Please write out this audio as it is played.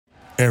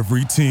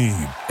Every team,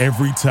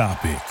 every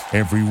topic,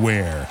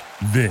 everywhere.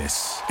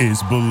 This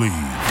is Believe.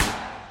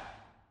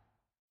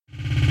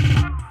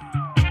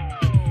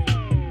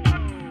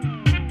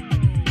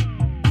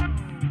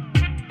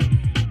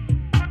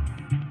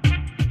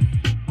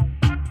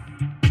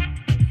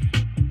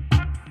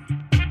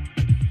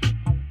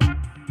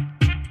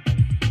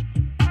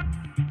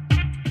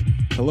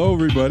 Hello,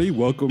 everybody.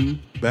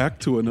 Welcome back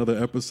to another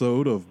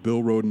episode of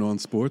Bill Roden on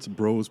Sports,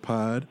 Bros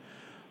Pod.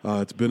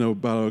 It's been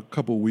about a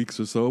couple weeks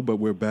or so, but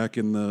we're back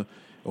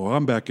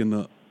I'm back in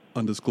the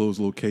undisclosed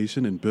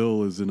location, and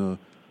Bill is in a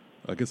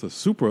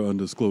super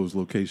undisclosed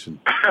location.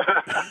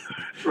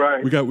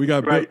 Right. We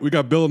got right.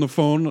 Bill on the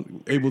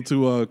phone, able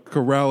to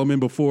corral him in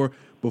before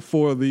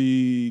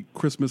the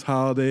Christmas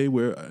holiday.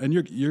 Are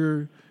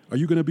you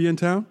going to be in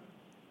town?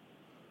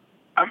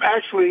 I'm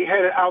actually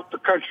headed out the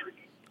country.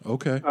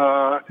 Okay.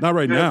 Not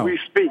right now. As we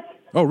speak.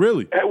 Oh,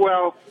 really?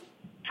 Well,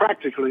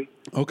 practically.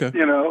 Okay.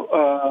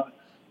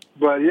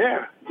 But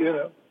yeah,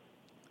 Okay.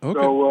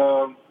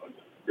 So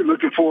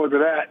looking forward to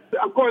that.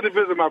 I'm going to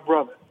visit my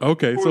brother.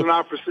 Okay. Who's an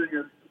opera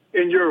singer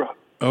in Europe.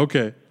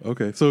 Okay.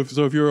 So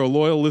if you're a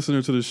loyal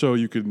listener to the show,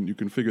 you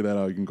can figure that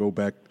out. You can go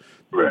back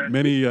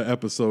many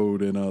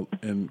episode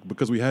and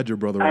because we had your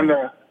brother on.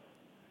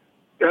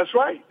 That's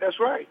right.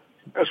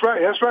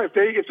 If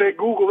they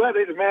Google that,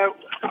 they say, man,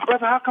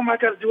 brother, how come I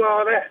got to do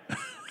all that?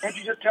 Can't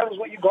you just tell us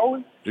where you're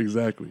going?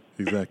 Exactly.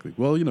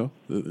 Well,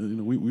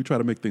 we try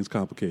to make things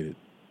complicated.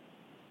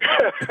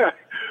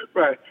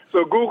 Right.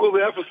 So Google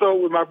the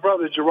episode with my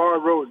brother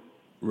Gerard Roden.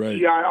 Right.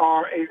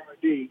 Girard,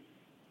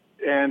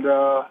 and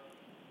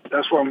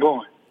that's where I'm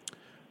going.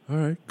 All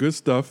right. Good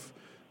stuff.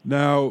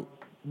 Now,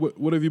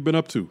 what have you been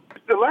up to?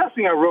 The last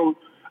thing I wrote,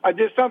 I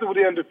did something with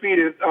the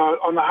undefeated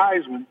on the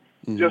Heisman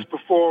just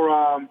before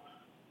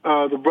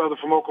the brother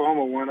from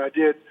Oklahoma won. I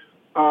did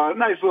a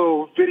nice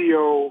little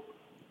video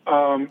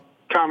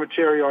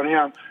commentary on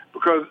him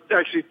because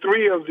actually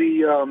three of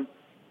the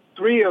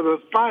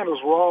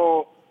finals were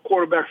all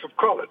quarterbacks of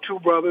color, two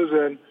brothers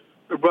and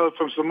the brother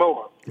from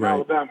Samoa,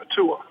 Alabama,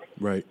 Tua.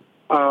 Right.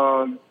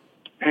 I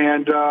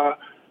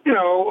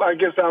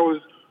guess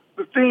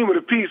the theme of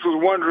the piece was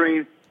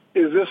wondering,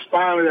 is this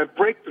finally that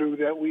breakthrough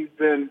that we've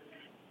been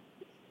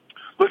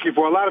looking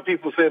for? A lot of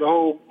people say the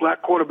whole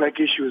black quarterback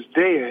issue is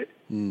dead.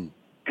 And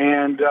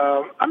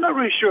I'm not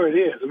really sure it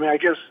is. I mean, I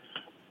guess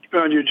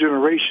depending on your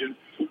generation,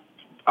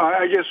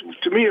 I guess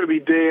to me it'll be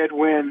dead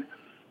when,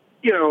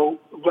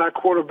 black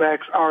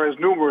quarterbacks are as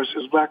numerous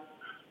as black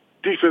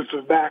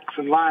defensive backs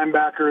and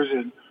linebackers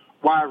and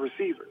wide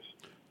receivers.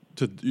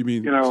 You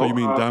mean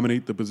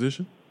dominate the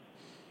position?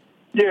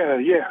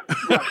 Yeah.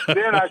 Right.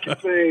 Then I could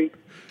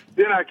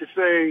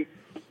say,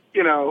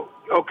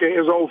 okay,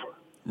 it's over.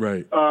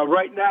 Right.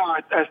 Right now,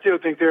 I still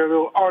think there are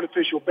little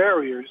artificial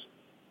barriers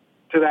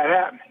to that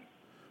happening.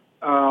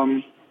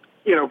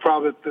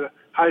 Probably at the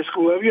high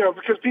school level,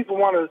 because people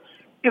want to,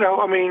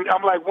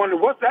 I'm like, wonder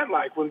what's that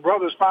like when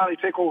brothers finally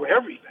take over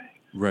everything.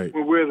 Right.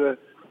 When we're the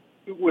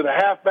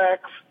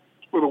halfbacks,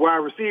 we're the wide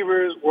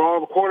receivers, we're all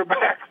the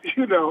quarterbacks,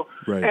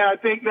 Right. And I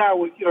think now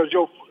with,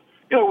 Joe,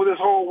 with this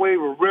whole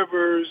wave of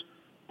Rivers,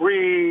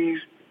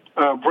 Breeze,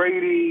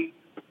 Brady,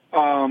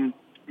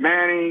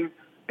 Manning,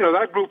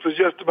 that group is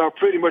just about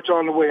pretty much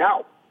on the way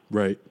out.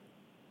 Right.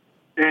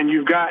 And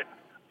you've got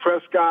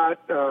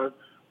Prescott,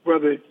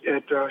 brother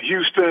at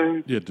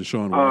Houston. Yeah,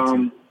 Deshaun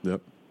Watson.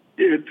 Yep.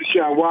 Yeah,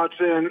 Deshaun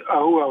Watson.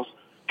 Who else?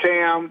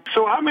 Cam.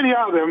 So how many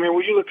are there? I mean,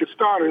 when you look at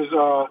starters.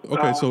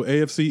 Okay, so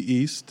AFC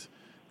East,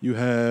 you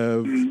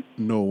have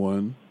no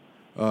one.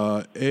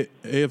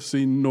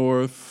 AFC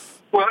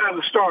North. Well, as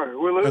a starter.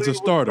 As a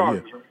starter,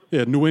 starters, yeah. Right?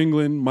 Yeah, New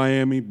England,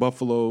 Miami,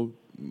 Buffalo,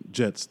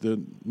 Jets.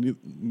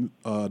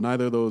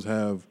 Neither of those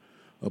have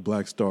a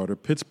black starter.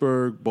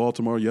 Pittsburgh,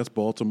 Baltimore. Yes,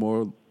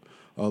 Baltimore.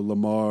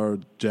 Lamar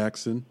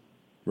Jackson,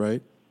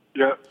 right?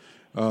 Yeah.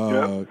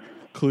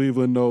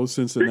 Cleveland, no.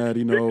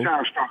 Cincinnati, no. Big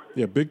time starter.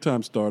 Yeah,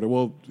 big-time starter.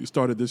 Well, he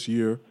started this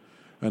year,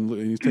 and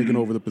he's taken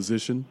over the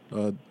position,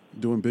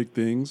 doing big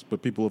things.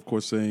 But people, of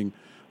course, saying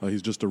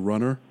he's just a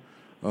runner.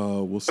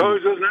 We'll see. Oh,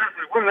 he's just an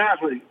athlete. What an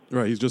athlete.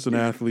 Right, he's just an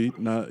athlete,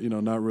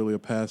 not really a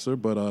passer.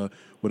 But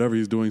whatever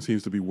he's doing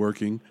seems to be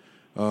working.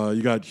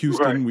 You got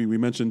Houston. Right. We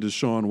mentioned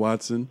Deshaun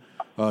Watson.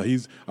 I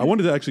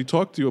wanted to actually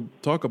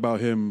talk about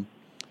him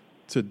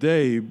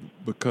today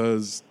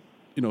because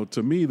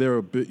to me they're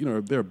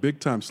a big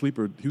time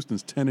sleeper.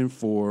 Houston's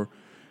 10-4,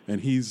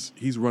 and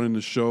he's running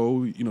the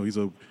show.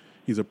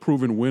 He's a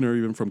proven winner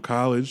even from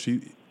college.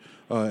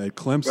 At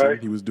Clemson, right.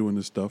 He was doing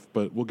this stuff,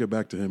 but we'll get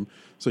back to him.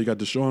 So you got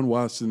Deshaun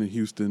Watson in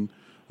Houston.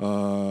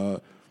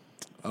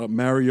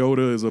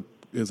 Mariota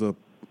is a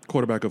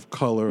quarterback of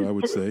color, I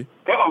would say.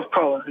 Of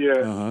color,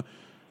 yeah.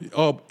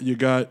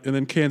 And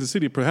then Kansas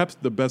City, perhaps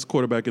the best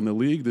quarterback in the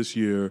league this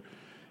year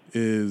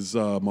is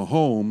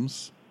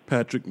Mahomes,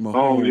 Patrick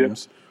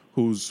Mahomes,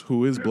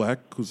 who is black.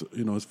 Who's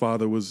his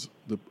father was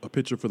a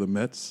pitcher for the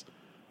Mets.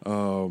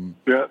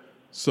 Yeah.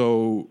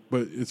 So,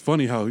 but it's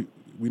funny how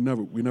we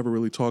never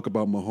really talk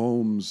about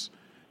Mahomes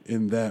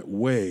in that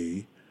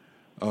way.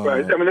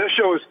 Right. I mean, that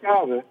show his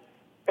father,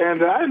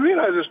 And I didn't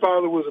realize his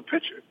father was a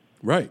pitcher.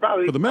 Right,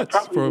 Probably, for the Mets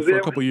for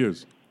a couple of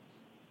years.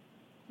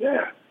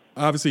 Yeah.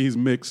 Obviously, he's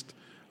mixed.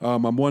 I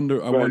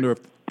wonder if.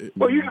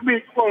 Well, you can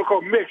be quote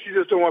unquote mixed. You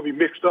just don't want to be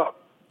mixed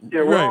up. Yeah,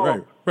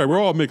 right. We're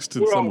all mixed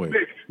in some way.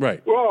 Mixed.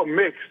 Right. We're all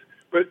mixed.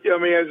 But I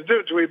mean, there's a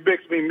difference between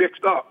mixed being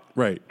mixed up.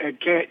 Right. And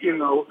can't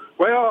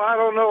well, I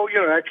don't know,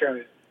 that kind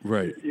of.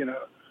 Right.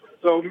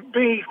 So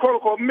being quote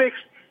unquote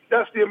mixed,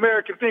 that's the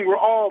American thing. We're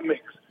all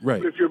mixed.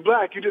 Right. But if you're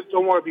black, you just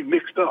don't want to be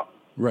mixed up.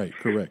 Right.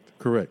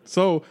 Correct.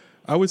 So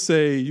I would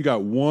say you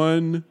got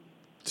 1,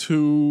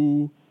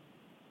 2,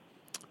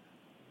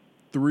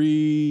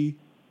 3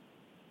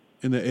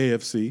 in the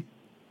AFC.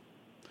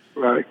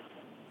 Right.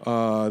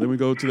 Then we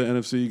go to the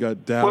NFC. You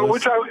got Dallas. Well, we're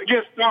talking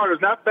against starters,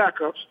 not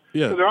backups.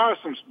 Yeah. So there are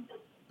some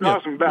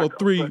backups. Well,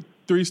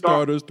 three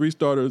starters,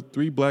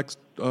 three black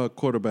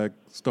quarterback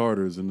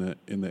starters in the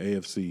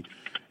AFC.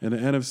 In the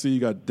NFC, you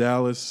got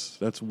Dallas.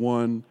 That's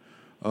 1.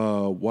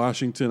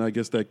 Washington, I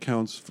guess that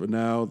counts for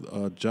now.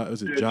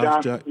 Josh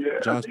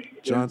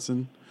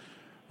Johnson?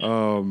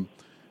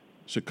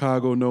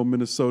 Chicago, no.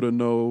 Minnesota,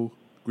 no.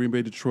 Green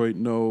Bay, Detroit,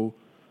 no.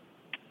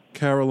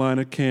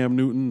 Carolina, Cam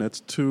Newton,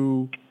 that's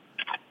 2.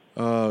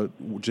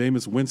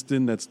 Jameis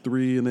Winston, that's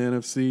 3 in the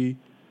NFC.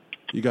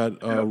 You got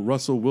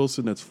Russell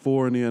Wilson, that's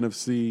 4 in the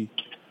NFC.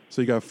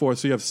 So you got 4.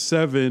 So you have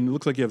 7. It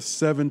looks like you have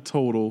 7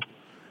 total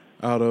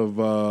out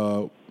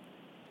of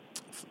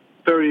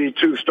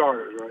 32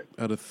 starters, right?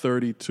 Out of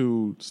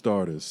 32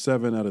 starters,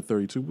 7 out of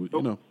 32.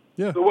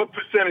 Yeah. So what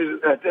percentage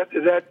is that?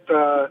 Is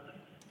that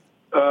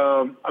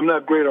I'm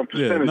not great on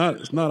percentages. Yeah,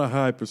 it's not a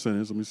high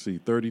percentage. Let me see.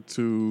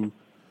 32,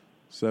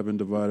 7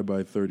 divided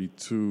by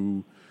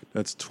 32.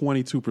 That's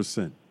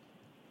 22%.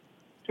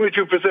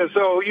 22%.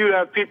 So you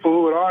have people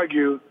who would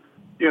argue,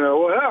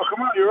 well, hell,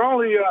 come on, you're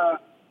only,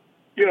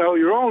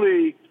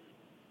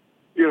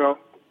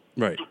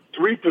 right,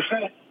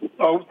 3%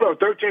 or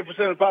 13% of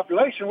the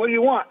population. What do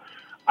you want?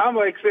 I'm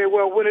like, say,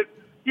 well, but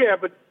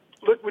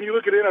look, when you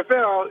look at the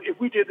NFL, if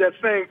we did that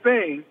same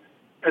thing,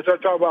 and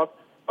start talking about,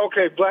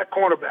 okay, black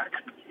cornerbacks,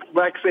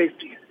 black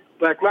safety,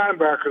 black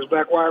linebackers,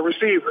 black wide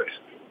receivers,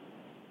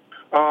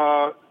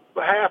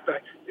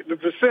 halfback, the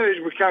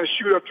percentage would kind of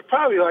shoot up to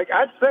probably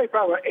I'd say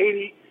probably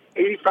 80,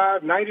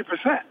 85,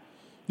 90%.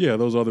 Yeah,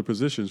 those other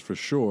positions for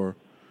sure.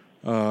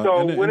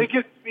 When it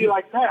gets to be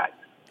like that,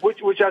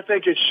 which I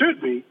think it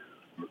should be,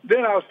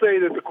 then I'll say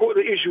that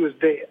the issue is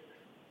dead.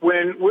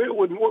 When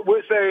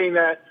we're saying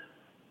that,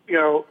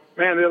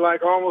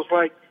 they're almost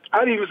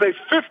I'd even say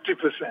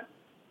 50%.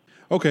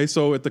 Okay,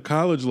 so at the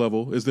college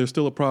level, is there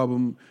still a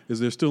problem? Is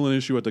there still an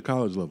issue at the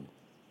college level?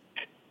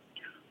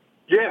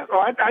 Yeah,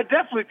 I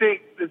definitely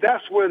think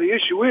that's where the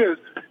issue is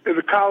at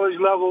the college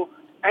level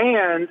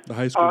and the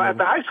high school at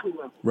the high school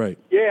level. Right.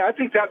 Yeah, I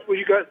think that's where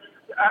you got.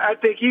 I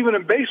think even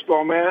in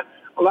baseball, man,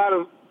 a lot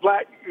of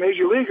black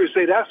major leaguers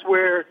say that's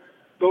where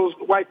those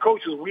white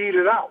coaches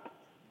weeded out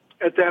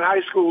at that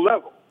high school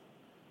level.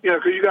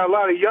 Because you got a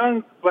lot of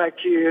young black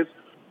kids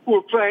who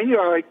are playing.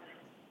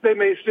 They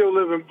may still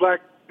live in black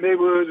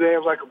neighborhoods. They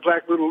have a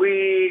black little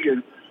league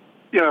and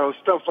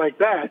stuff like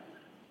that.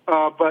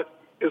 But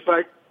it's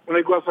when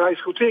they go up to high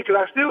school team, because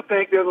I still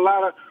think there's a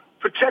lot of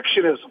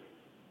protectionism.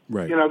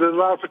 Right. There's a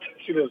lot of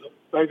protectionism.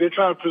 They're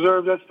trying to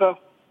preserve that stuff,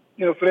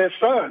 for their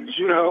sons.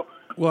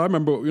 Well, I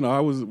remember, when I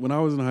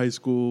was in high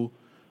school,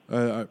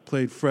 I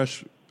played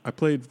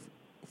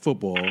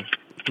football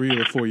 3 of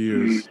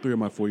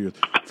my 4 years.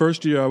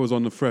 First year I was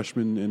on the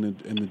freshman in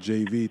the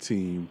JV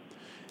team,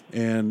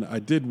 and I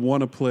did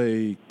want to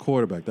play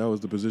quarterback. That was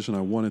the position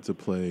I wanted to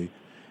play,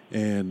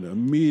 and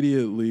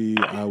immediately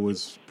I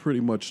was pretty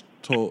much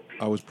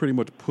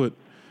put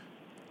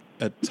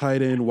at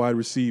tight end, wide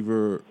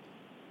receiver,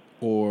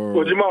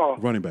 or Jamal,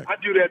 running back. I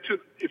do that too.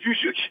 If you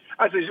shoot,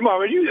 I say, Jamal,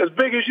 man, you as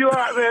big as you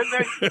are, man.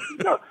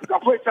 Go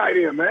play tight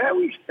end,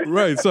 man.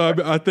 Right. So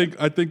I think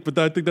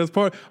that's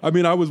part. I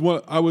mean, I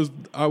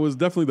was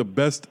definitely the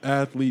best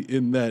athlete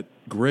in that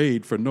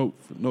grade for no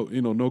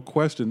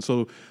question.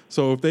 So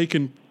if they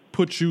can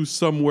put you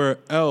somewhere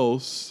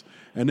else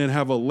and then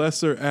have a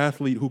lesser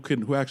athlete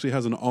who actually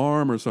has an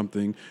arm or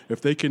something,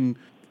 if they can,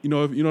 if you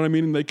know what I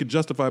mean, they could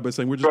justify by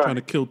saying we're just trying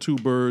to kill 2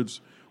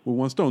 birds with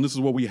 1 stone. This is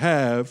what we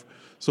have.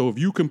 So if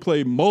you can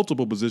play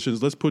multiple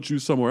positions, let's put you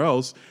somewhere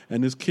else.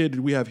 And this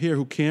kid we have here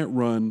who can't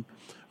run,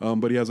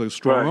 but he has a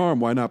strong arm,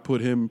 why not put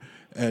him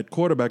at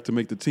quarterback to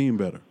make the team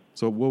better?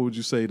 So what would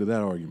you say to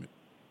that argument?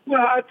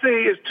 Well, I'd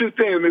say it's 2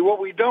 things. I mean, what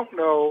we don't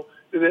know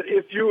is that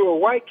if you're a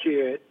white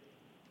kid,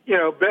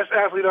 best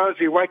athlete on the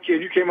team, white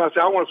kid, you came out and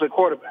said, I want to play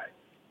quarterback.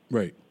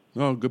 Right.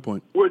 Oh, good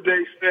point. Would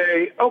they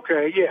say,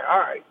 okay, yeah, all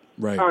right.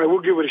 Right. All right,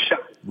 we'll give it a shot.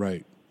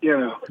 Right.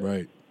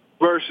 Right.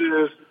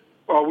 Versus,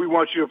 we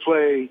want you to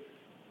play,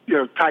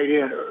 tight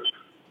end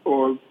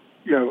or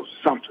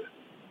something.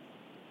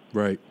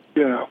 Right.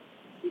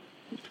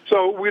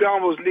 So we'd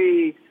almost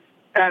need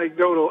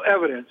anecdotal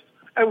evidence,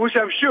 which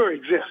I'm sure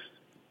exists.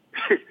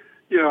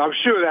 I'm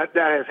sure that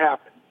has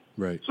happened.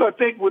 Right. So I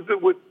think with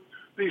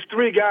these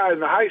 3 guys in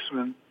the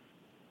Heisman,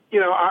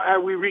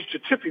 we reached a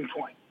tipping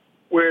point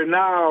where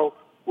now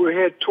we're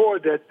head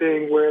toward that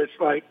thing where it's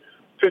like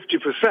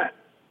 50%.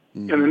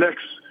 In the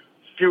next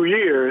few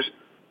years,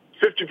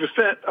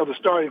 50% of the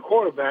starting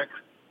quarterbacks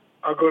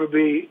are going to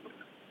be,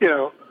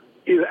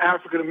 either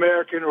African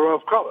American or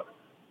of color.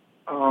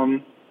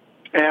 And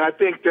I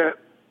think that,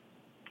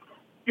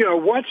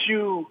 once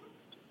you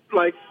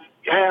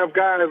have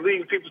guys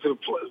leading people to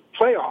the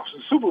playoffs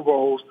and Super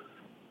Bowls,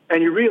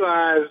 and you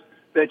realize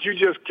that you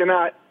just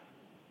cannot,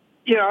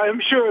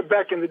 I'm sure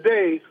back in the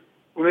day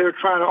when they were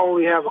trying to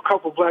only have a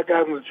couple black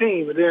guys on the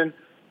team, and then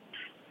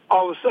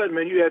all of a sudden,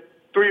 man, you had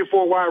 3 or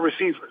 4 wide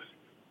receivers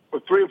or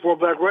 3 or 4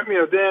 black,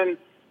 then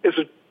it's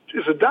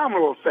a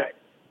domino effect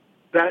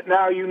that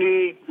now you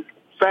need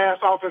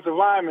fast offensive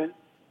linemen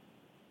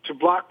to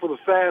block for the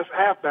fast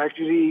halfbacks.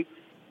 You need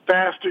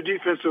faster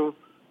defensive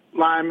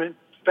linemen,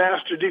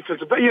 faster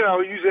defensive. But you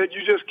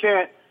just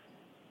can't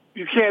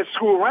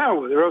screw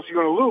around with it, or else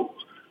you're going to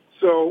lose.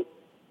 So,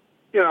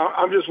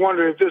 I'm just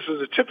wondering if this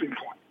is a tipping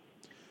point.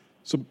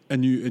 So,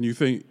 and you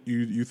think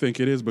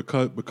it is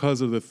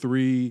because of the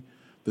three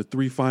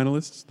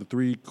finalists, the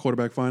 3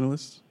 quarterback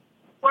finalists?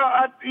 Well,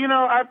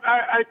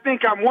 I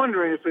think I'm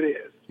wondering if it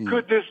is.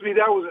 Could this be?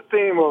 That was a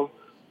theme of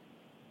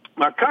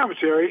my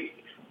commentary.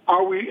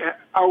 Are we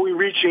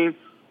reaching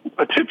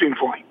a tipping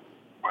point?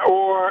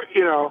 Or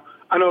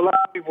I know a lot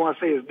of people want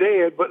to say it's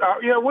dead, but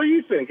what do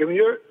you think? I mean,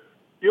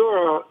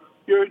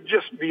 you're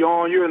just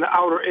beyond. You're in the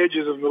outer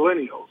edges of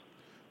millennials.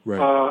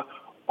 Right.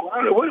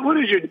 What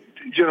is your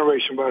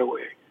generation, by the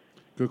way?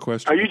 Good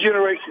question. Are you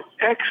Generation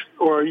X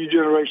or are you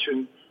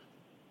Generation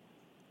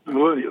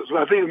Millennials?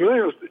 I think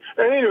millennials.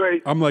 At any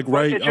rate, I'm like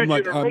right.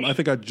 I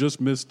think I'm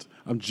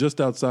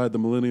just outside the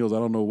millennials. I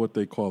don't know what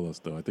they call us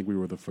though. I think we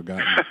were the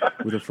forgotten.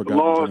 We're the forgotten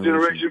lost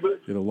generation.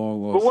 But,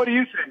 long lost. But what do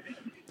you think?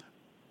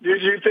 Do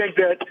you think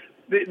that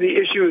the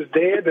issue is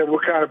dead? That we're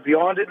kind of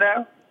beyond it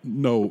now?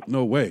 No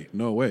way.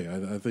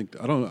 I think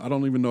I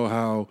don't even know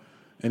how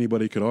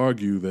anybody could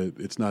argue that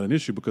it's not an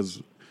issue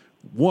because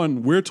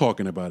one, we're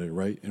talking about it,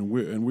 right? And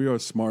we are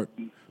smart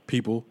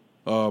people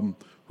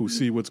who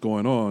see what's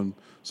going on.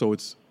 So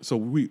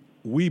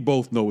we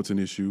both know it's an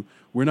issue.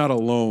 We're not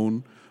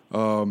alone.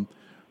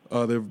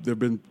 There've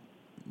been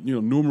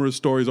numerous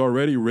stories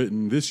already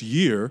written this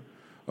year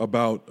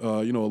about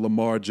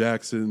Lamar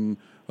Jackson,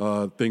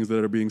 things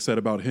that are being said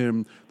about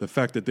him. The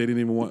fact that they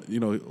didn't even want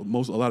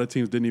a lot of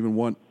teams didn't even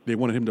want, they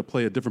wanted him to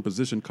play a different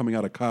position coming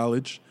out of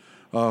college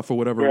for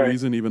whatever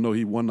reason, even though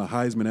he won the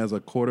Heisman as a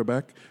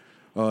quarterback.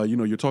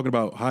 You're talking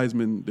about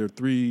Heisman. There are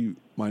 3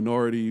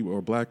 minority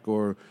or black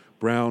or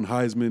brown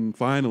Heisman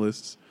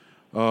finalists.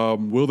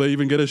 Will they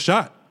even get a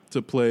shot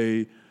to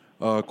play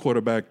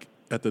quarterback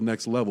at the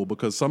next level?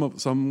 Because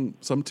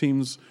some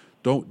teams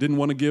didn't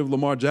want to give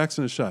Lamar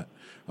Jackson a shot.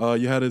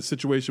 You had a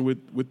situation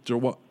with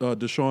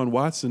Deshaun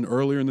Watson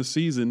earlier in the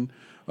season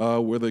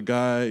where the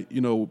guy,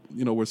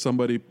 where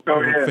somebody put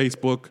on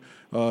Facebook,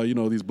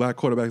 these black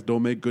quarterbacks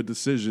don't make good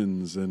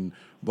decisions and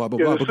blah blah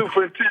blah.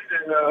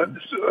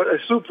 The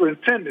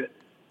superintendent,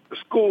 the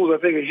schools, I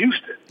think in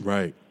Houston,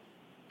 right.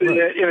 In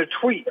a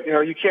tweet,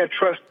 you can't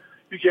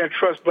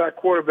trust black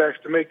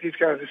quarterbacks to make these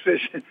kinds of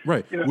decisions.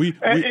 Right. And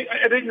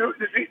then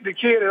the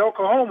kid at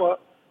Oklahoma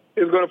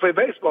is going to play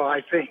baseball,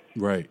 I think.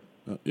 Right.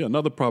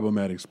 Another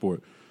problematic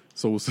sport.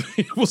 So we'll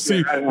see. We'll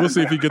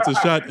see if he gets a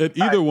shot at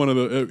either one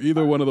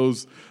of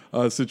those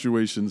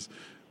situations.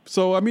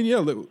 So I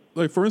mean,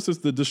 like for instance,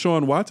 the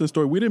Deshaun Watson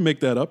story, we didn't make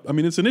that up. I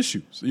mean, it's an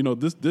issue.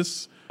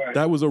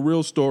 That was a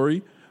real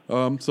story.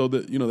 So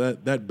that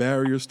that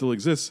barrier still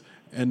exists.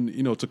 And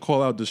to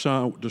call out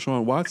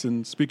Deshaun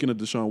Watson. Speaking of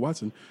Deshaun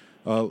Watson,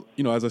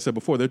 as I said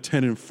before, they're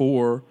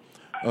 10-4.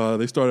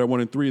 They started at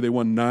 1-3. They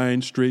won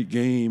 9 straight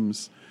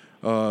games.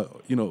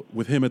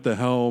 With him at the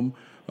helm,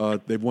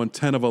 they've won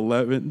 10 of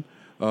 11.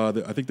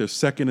 I think they're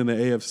second in the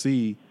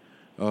AFC.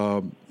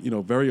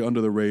 Very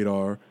under the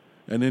radar.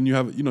 And then you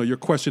have you're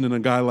questioning a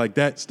guy like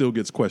that still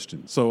gets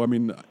questioned. So I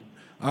mean,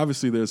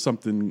 obviously there's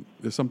something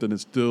that's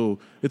still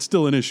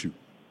an issue.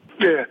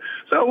 Yeah.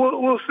 So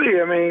we'll see.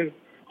 I mean,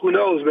 who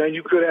knows, man?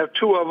 You could have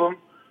 2 of them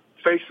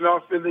facing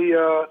off in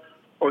the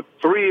or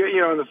 3,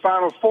 in the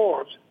Final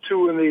Four,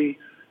 2 in the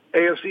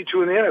AFC,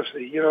 2 in the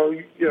NFC.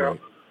 Right.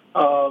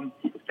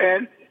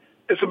 And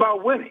it's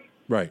about winning.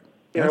 Right.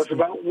 It's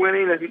about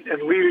winning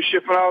and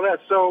leadership and all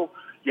that. So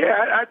yeah,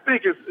 I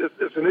think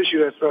it's an issue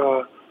that's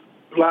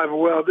alive and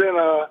well. Then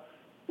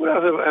what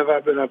else have I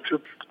been up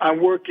to? I'm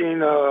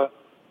working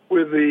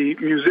with the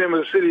Museum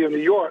of the City of New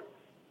York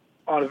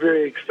on a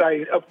very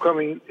exciting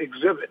upcoming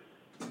exhibit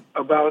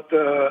about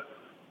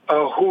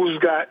who's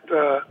got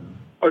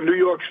a New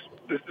York,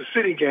 the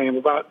city game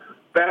about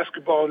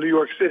basketball in New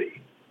York City,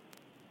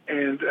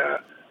 and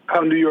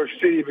how New York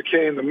City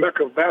became the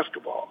mecca of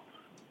basketball.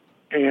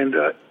 And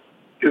it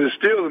is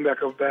still the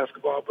mecca of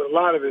basketball, but a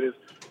lot of it is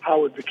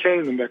how it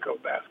became the mecca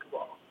of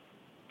basketball.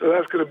 So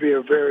that's going to be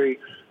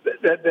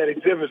that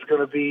exhibit's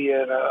going to be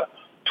in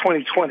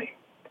 2020.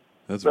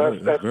 That's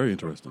very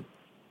interesting.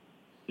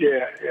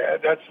 Yeah,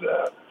 that's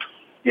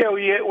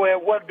we had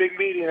one big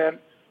meeting, and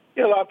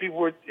a lot of people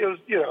were. It was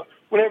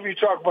whenever you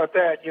talk about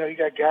that, you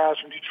got guys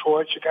from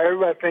Detroit, Chicago.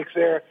 Everybody thinks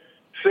their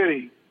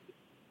city,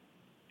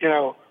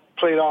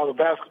 played all the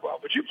basketball.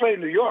 But you played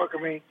in New York.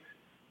 I mean,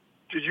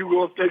 did you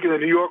go up thinking that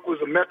New York was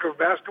the mecca of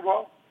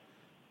basketball?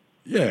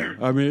 Yeah,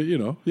 I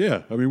mean,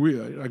 yeah. I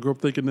mean, I grew up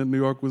thinking that New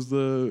York was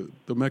the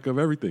mecca of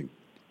everything,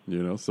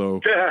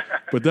 So,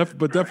 but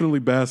definitely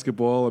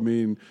basketball. I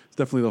mean, it's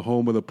definitely the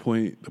home of the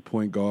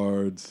point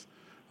guards.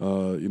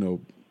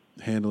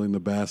 Handling the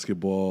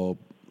basketball.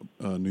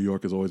 New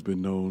York has always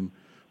been known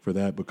for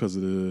that because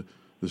of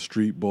the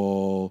street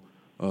ball.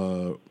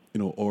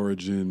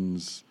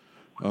 Origins.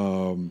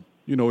 New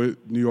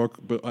York,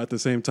 but at the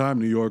same time,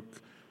 New York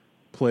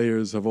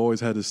players have always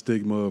had the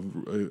stigma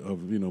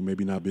of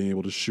maybe not being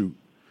able to shoot,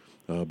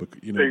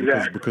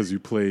 exactly. because you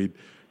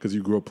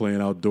grew up playing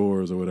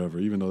outdoors or whatever.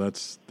 Even though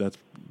that's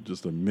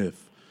just a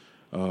myth.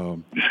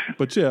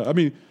 But yeah, I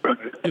mean,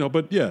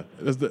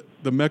 as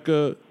the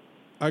mecca,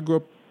 I grew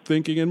up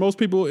thinking, and most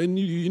people, and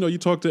you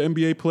talk to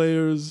NBA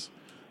players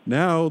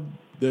now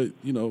that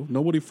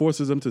nobody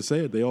forces them to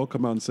say it. They all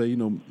come out and say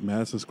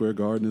Madison Square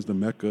Garden is the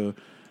mecca.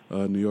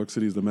 New York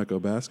City is the mecca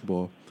of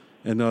basketball.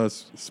 And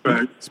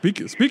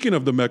speaking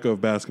of the mecca of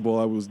basketball,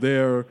 I was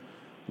there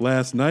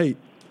last night,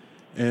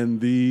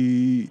 and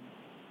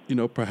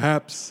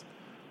perhaps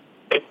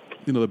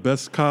the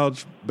best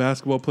college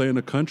basketball player in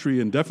the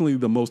country, and definitely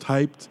the most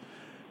hyped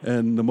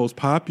and the most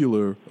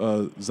popular,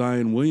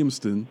 Zion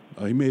Williamson.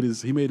 He made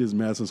his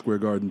Madison Square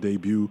Garden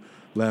debut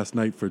last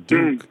night for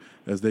Duke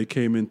as they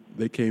came in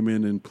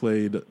and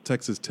played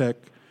Texas Tech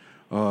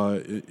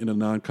in a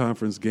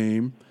non-conference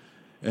game.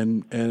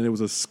 And it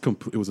was a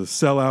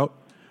sellout.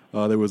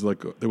 There was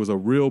a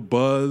real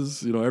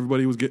buzz.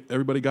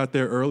 Everybody got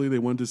there early. They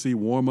wanted to see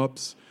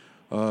warm-ups.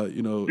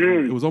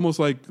 It was almost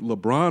like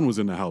LeBron was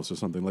in the house or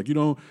something. Like you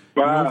don't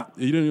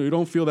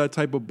feel that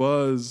type of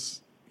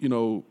buzz,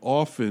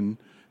 often.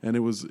 And it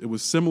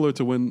was similar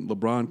to when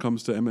LeBron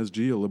comes to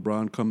MSG or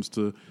LeBron comes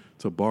to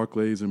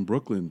Barclays in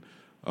Brooklyn.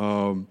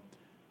 So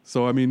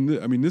I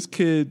mean, this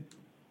kid,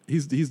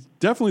 he's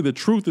definitely the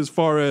truth as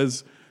far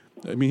as,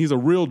 he's a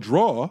real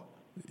draw.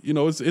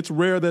 It's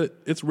rare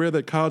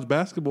that college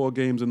basketball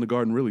games in the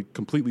Garden really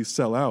completely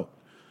sell out.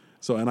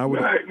 So, and I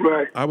would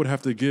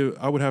have to give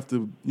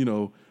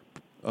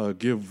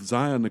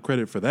Zion the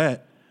credit for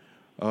that.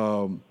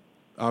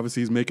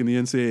 Obviously, he's making the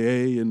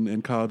NCAA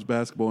and college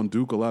basketball and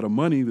Duke a lot of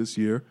money this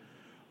year.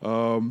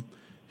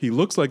 He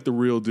looks like the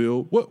real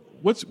deal.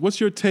 What's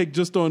your take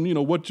just on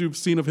what you've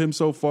seen of him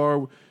so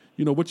far?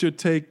 What's your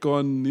take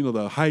on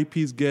the hype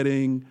he's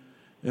getting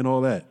and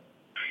all that?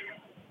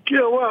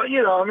 Yeah, well,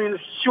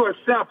 it's a short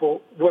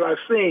sample, what I've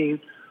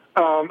seen.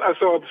 I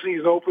saw the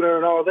season opener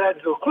and all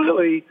that. So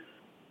clearly,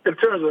 in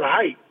terms of the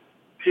hype,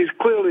 he's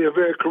clearly a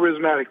very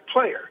charismatic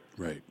player.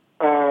 Right.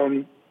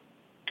 How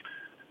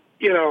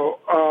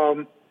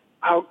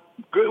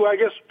good, I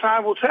guess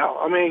time will tell.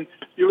 I mean,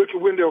 you look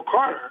at Wendell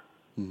Carter,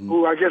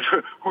 who I guess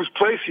whose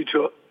place he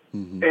took.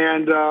 Mm-hmm.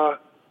 And,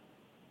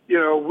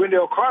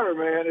 Wendell Carter,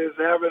 man, is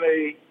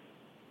having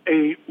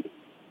a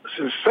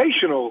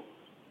sensational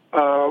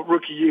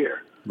rookie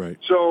year. Right.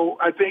 So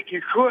I think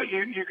you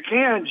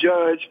can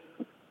judge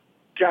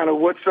kind of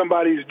what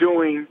somebody's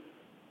doing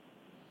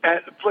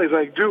at a place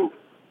like Duke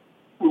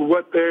with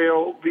what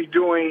they'll be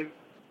doing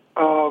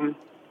in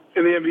the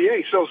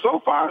NBA. So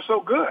far, so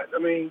good. I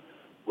mean,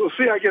 we'll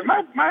see. I guess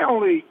my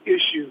only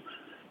issue,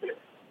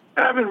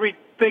 I've been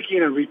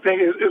rethinking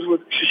is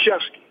with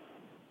Krzyzewski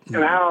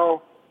and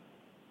how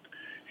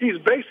he's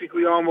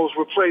basically almost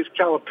replaced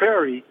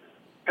Calipari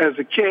as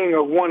the king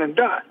of one and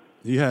done.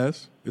 He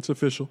has. It's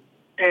official.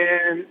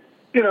 And,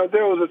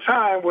 there was a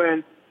time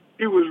when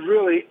he was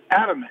really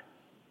adamant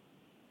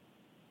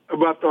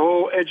about the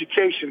whole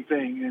education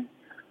thing. And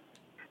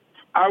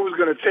I was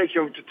going to take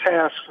him to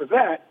task for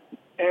that.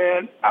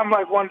 And I'm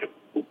like, well,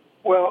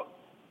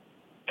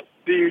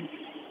 do you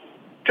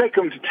take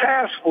him to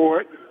task for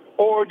it,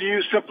 or do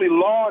you simply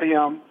laud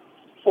him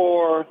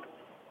for,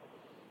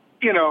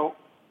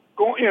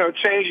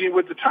 changing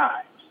with the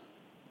times?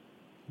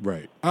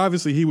 Right.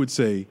 Obviously, he would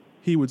say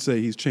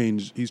he's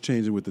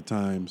changing with the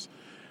times.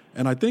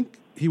 And I think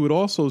he would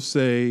also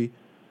say,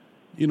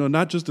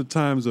 not just the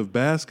times of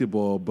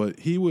basketball, but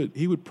he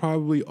would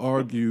probably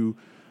argue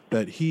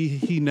that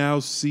he now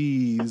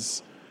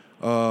sees,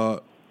 now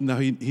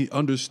he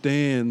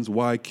understands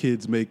why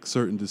kids make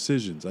certain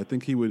decisions. I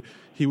think he would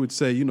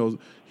say,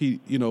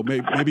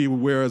 maybe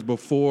whereas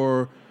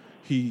before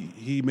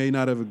he may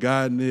not have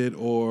gotten it,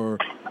 or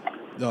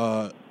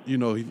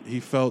he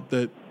felt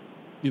that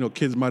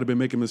kids might have been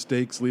making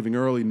mistakes leaving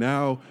early.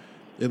 Now,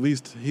 at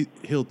least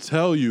he'll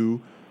tell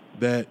you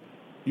that,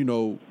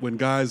 when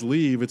guys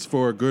leave, it's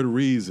for a good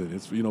reason.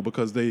 It's,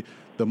 because the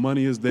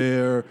money is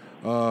there.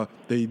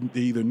 They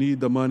either need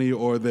the money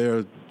or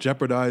they're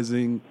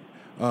jeopardizing.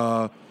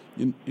 As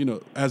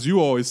you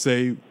always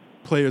say,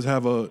 players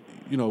have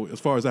as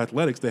far as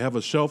athletics, they have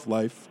a shelf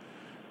life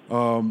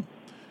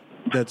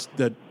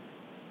that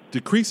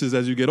decreases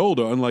as you get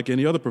older, unlike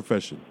any other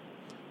profession.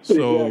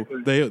 So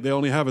exactly. They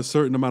only have a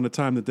certain amount of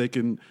time that they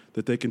can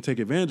take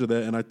advantage of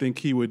that. And I think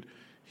he would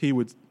he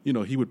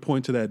would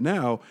point to that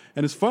now.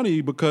 And it's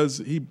funny because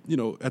he,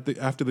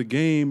 after the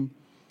game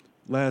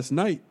last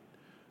night,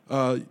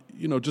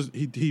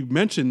 he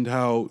mentioned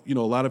how, a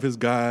lot of his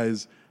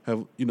guys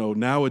have,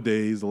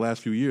 nowadays, the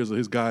last few years,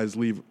 his guys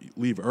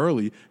leave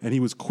early. And he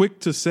was quick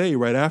to say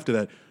right after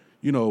that,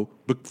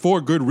 but for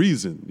a good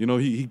reason.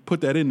 He put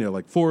that in there,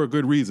 like, for a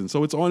good reason.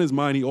 So it's on his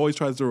mind. He always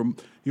tries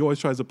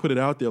to put it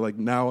out there, like,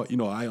 now,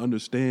 I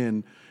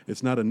understand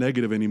it's not a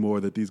negative anymore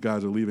that these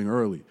guys are leaving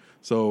early.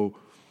 So,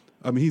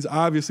 I mean, he's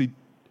obviously,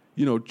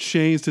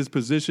 changed his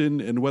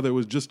position, and whether it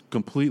was just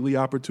completely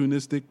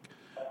opportunistic,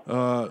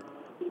 as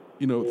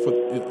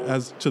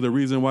to the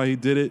reason why he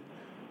did it,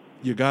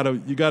 you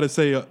gotta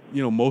say,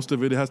 most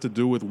of it has to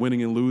do with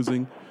winning and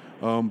losing.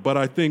 But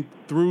I think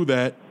through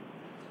that,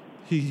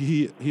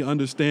 he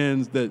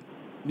understands that,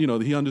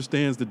 he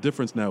understands the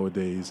difference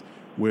nowadays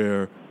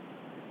where,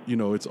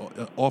 it's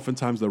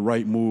oftentimes the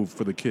right move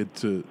for the kid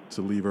to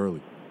leave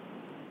early.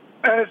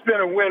 And it's been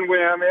a win-win.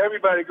 I mean,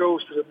 everybody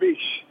goes to the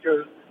beach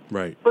because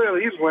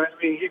clearly he's winning.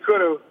 I mean, he could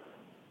have.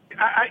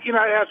 I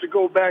have to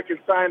go back and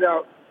find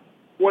out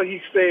what he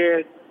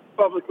said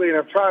publicly and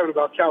in private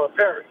about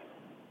Calipari.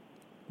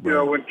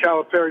 Right. When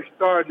Calipari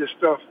started this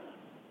stuff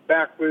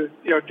back with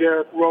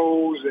Derrick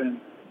Rose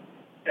and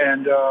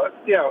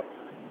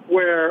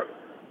where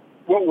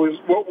what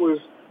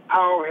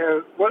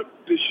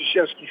did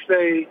Krzyzewski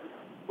say?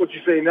 What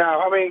you say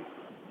now? I mean,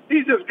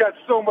 he's just got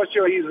so much.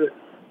 He's a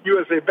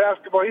USA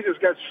Basketball. He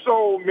just got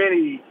so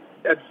many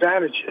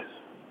advantages.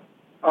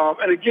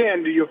 And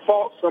again, do you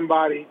fault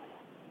somebody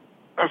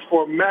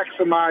for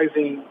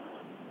maximizing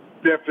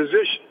their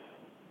position?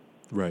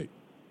 Right.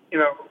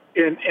 In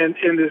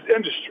this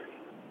industry,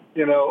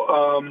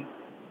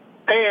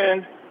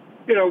 and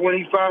when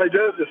he finally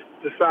does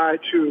decide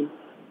to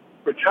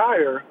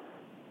retire,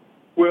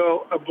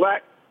 will a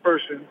black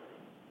person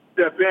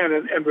step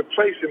in and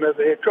replace him as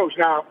the head coach?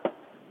 Now,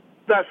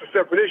 that's a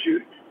separate issue.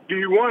 Do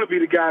you want to be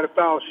the guy that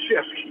follows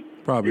Krzyzewski?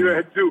 Probably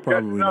not.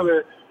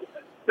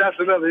 That's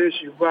another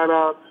issue. But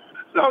I've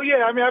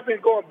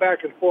been going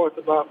back and forth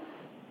about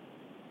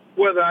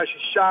whether I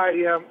should chide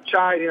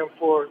him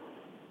for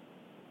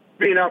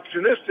being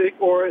opportunistic,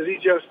 or is he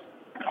just,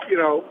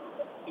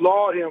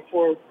 laud him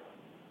for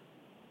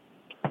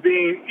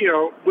being,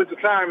 with the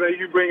time that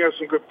you bring up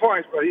some good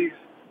points. But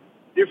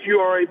if you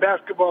are a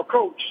basketball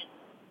coach,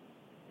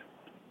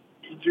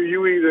 do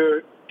you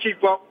either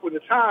keep up with the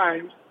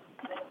times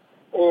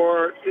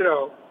or,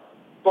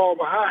 fall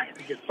behind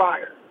and get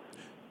fired?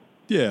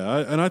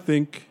 Yeah, and I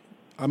think,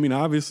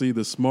 obviously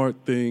the smart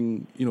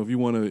thing, if you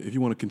want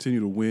to continue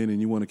to win and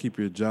you want to keep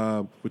your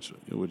job, which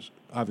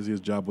obviously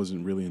his job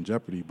wasn't really in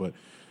jeopardy, but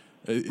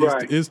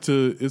is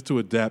to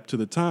adapt to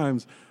the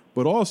times.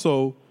 But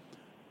also,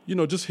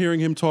 just hearing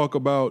him talk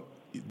about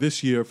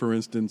this year, for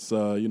instance,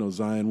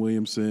 Zion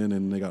Williamson,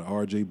 and they got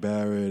R.J.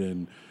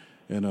 Barrett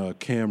and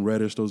Cam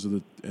Reddish. Those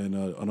are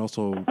and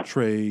also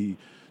Trey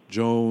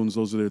Jones.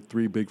 Those are the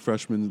three big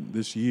freshmen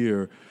this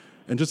year,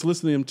 and just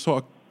listening to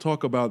him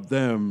talk about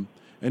them,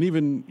 and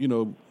even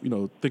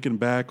thinking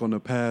back on the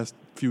past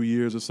few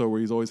years or so, where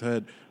he's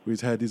had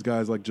these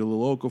guys like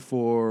Jahlil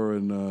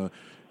Okafor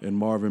and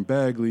Marvin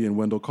Bagley and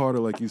Wendell Carter,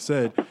 like you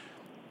said.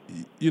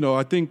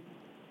 I think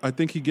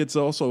he gets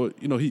also,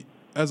 he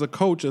as a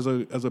coach, as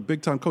a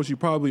big time coach, you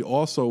probably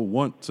also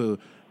want to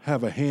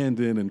have a hand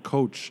in and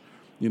coach,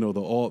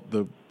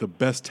 the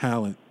best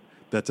talent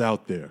that's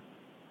out there,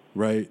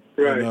 right?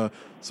 Right. And,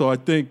 so I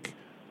think,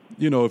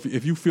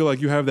 if you feel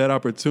like you have that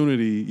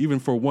opportunity, even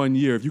for 1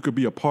 year, if you could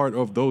be a part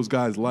of those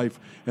guys' life,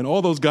 and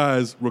all those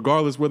guys,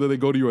 regardless whether they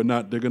go to you or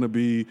not, they're going to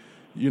be,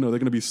 they're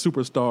going to be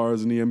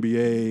superstars in the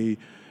NBA.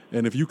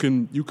 And if you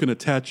can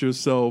attach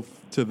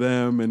yourself to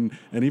them and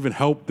even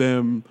help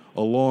them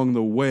along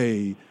the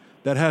way,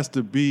 that has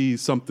to be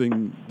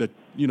something that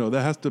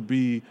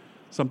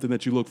something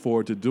that you look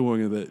forward to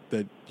doing, and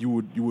that you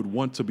would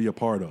want to be a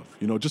part of,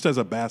 just as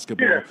a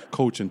basketball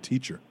coach and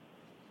teacher.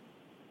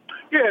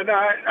 Yeah, no,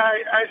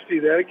 I see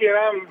that. Again,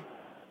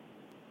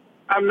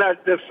 I'm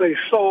not necessarily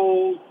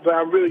sold, but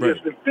I've really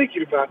just been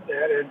thinking about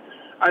that. And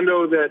I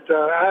know that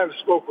I haven't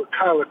spoken with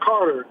Kyla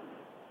Carter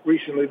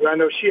recently, but I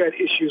know she had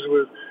issues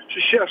with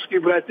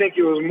Krzyzewski, but I think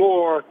it was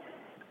more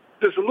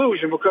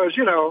disillusion because,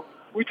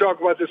 we talk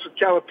about this with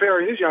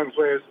Calipari and his young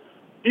players.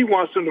 He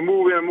wants them to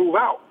move in and move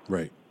out.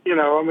 Right. You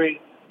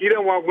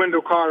don't want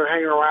Wendell Carter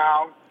hanging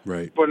around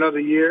for another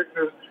year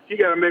because you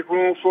got to make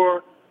room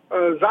for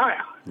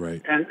Zion.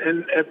 Right.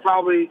 And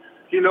probably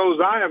he knows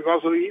Zion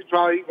because he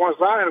probably wants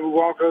Zion to move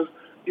on because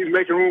he's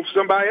making room for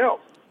somebody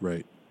else.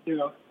 Right.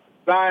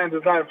 Zion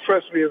does not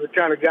impress me as the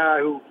kind of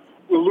guy who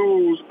will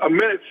lose a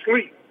minute's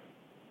sleep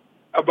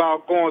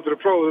about going to the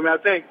pros. I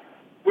think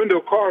Wendell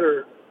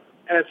Carter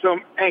had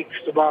some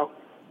angst about,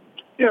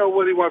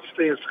 whether he wants to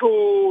stay in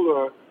school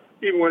or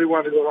even when he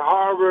wanted to go to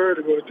Harvard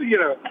or go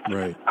to,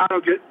 Right. I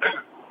don't get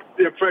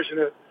the impression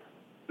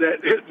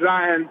that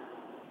Zion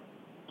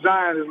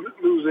is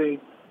losing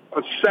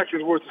a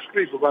second's worth of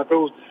sleep about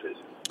those decisions.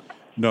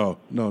 No,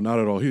 not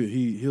at all.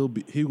 He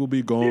will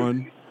be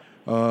gone.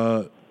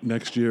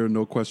 next year,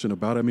 no question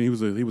about it. I mean,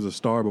 he was a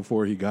star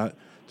before he got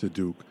to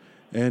Duke,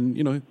 and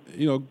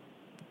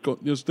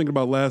just thinking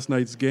about last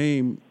night's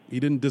game, he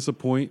didn't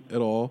disappoint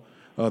at all.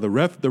 The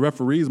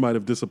referees might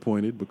have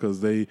disappointed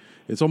because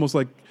it's almost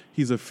like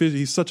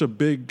he's such a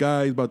big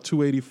guy. He's about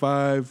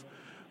 285,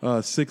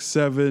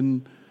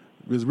 6'7".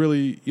 There's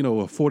really, a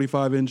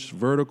 45-inch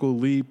vertical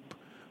leap,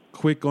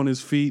 quick on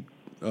his feet,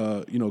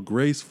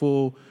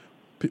 graceful.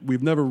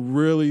 We've never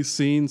really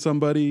seen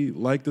somebody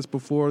like this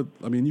before.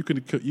 I mean, you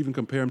could even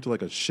compare him to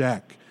like a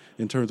Shaq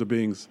in terms of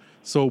being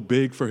so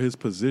big for his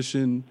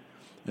position,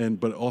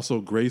 but also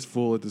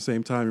graceful at the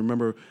same time.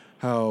 Remember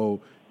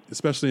how,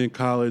 especially in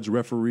college,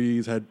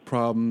 referees had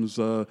problems,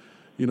 right.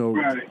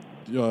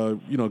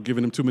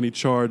 Giving him too many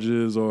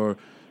charges, or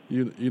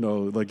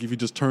like if he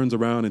just turns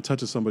around and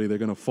touches somebody, they're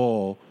going to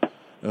fall.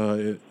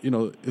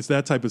 It's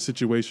that type of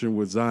situation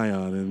with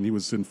Zion, and he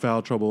was in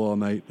foul trouble all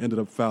night, ended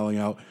up fouling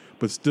out,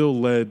 but still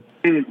led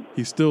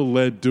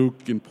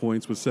Duke in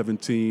points with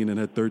 17 and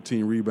had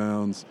 13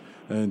 rebounds,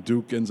 and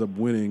Duke ends up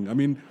winning. I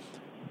mean,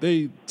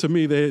 they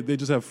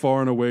just have far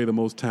and away the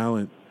most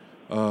talent.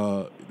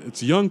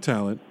 It's young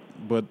talent,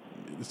 but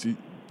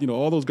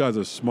all those guys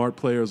are smart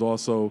players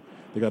also.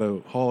 They got a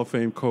Hall of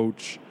Fame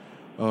coach.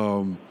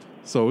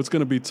 So it's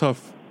going to be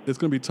tough. It's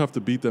going to be tough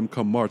to beat them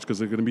come March because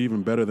they're going to be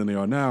even better than they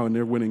are now, and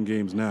they're winning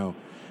games now.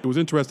 It was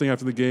interesting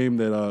after the game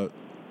that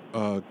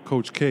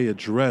Coach K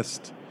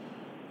addressed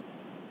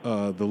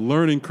the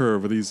learning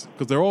curve of these,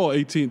 because they're all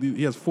 18.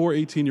 He has 4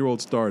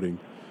 18-year-olds starting,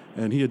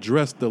 and he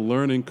addressed the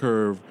learning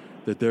curve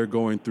that they're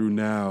going through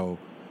now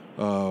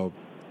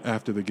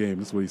after the game.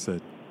 This is what he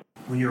said.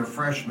 When you're a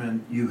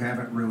freshman, you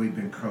haven't really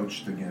been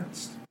coached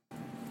against.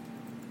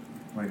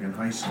 Like in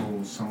high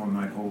school, someone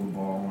might hold the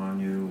ball on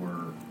you,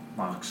 or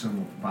box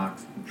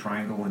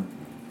triangle and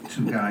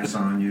 2 guys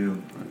on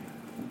you.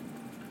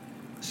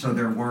 So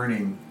they're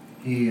learning,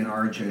 he and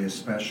RJ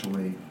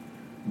especially,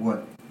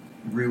 what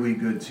really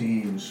good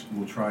teams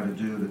will try to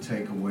do to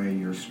take away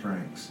your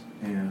strengths.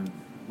 And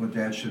what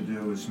that should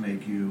do is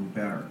make you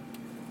better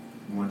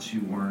once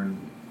you learn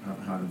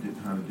how to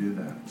do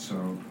that.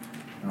 So,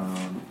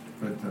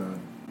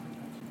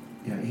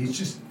 he's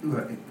just,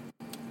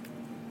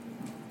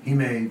 he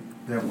made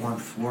that one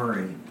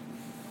flurry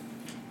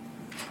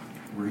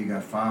where he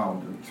got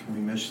fouled. We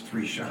missed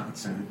 3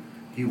 shots, and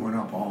he went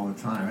up all the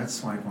time.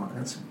 Those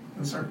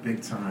are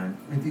big time.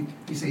 I mean,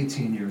 he's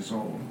 18 years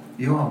old.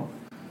 You all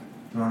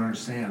don't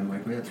understand.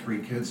 Like, we had 3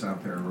 kids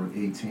out there who were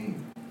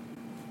 18.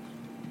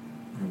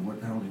 And what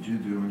the hell did you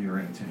do when you were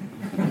 18?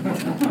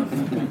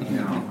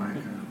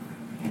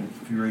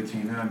 If you're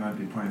 18 now, I might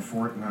be playing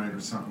Fortnite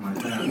or something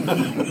like that.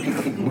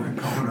 You weren't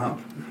going up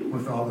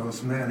with all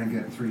those men and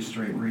getting 3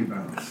 straight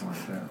rebounds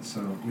like that.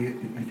 So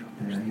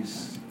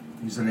he's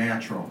a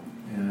natural,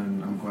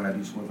 and I'm glad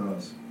he's with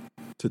us.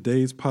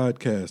 Today's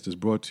podcast is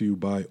brought to you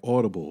by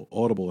Audible.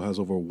 Audible has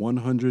over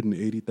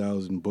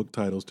 180,000 book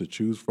titles to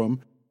choose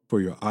from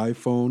for your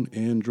iPhone,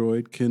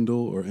 Android,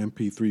 Kindle, or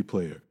MP3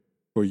 player.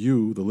 For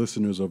you, the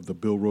listeners of the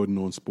Bill Rhoden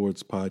on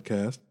Sports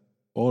podcast,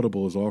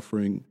 Audible is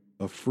offering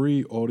a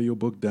free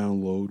audiobook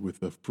download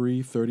with a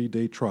free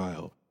 30-day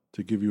trial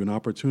to give you an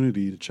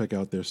opportunity to check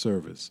out their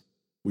service.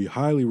 We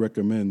highly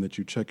recommend that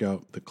you check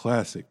out the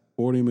classic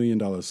 $40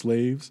 Million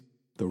Slaves,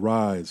 The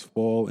Rise,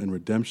 Fall, and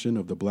Redemption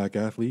of the Black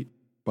Athlete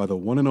by the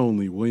one and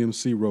only William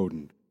C.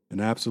 Rhoden, an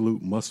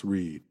absolute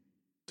must-read.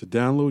 To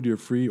download your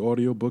free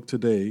audiobook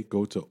today,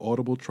 go to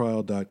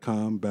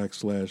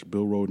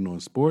audibletrial.com/Bill Rhoden on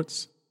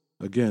Sports.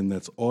 Again,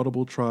 that's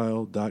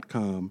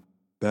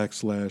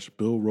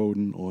audibletrial.com/Bill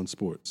Rhoden on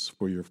Sports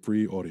for your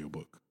free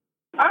audiobook.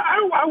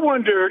 I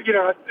wonder,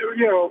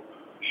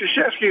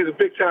 Krzyzewski is a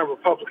big-time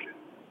Republican.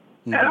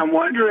 Mm-hmm. And I'm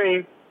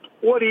wondering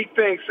what he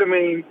thinks. I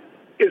mean,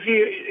 is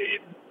he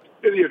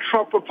a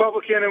Trump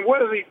Republican? And what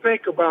does he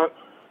think about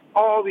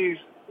all these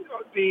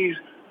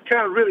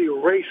kind of really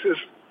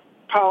racist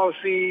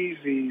policies,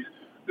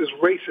 this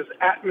racist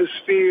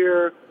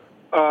atmosphere?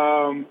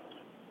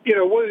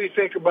 What does he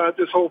think about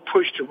this whole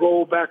push to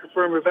roll back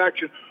affirmative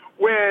action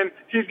when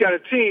he's got a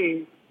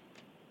team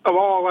of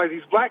all like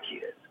these black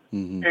kids?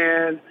 Mm-hmm.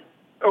 And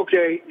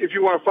okay, if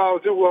you want to follow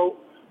through, well,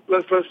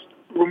 let's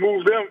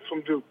remove them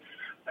from Duke.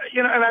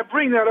 And I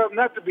bring that up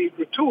not to be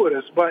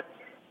gratuitous, but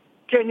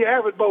can you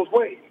have it both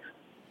ways?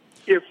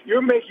 If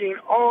you're making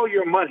all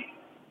your money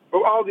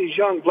from all these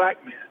young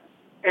black men,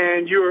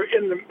 and you're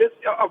in the midst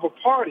of a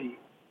party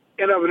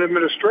and of an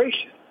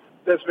administration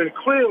that's been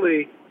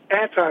clearly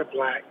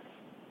anti-black,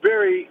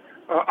 very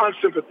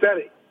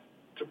unsympathetic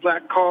to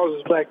black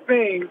causes, black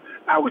things,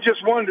 I would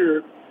just love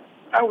to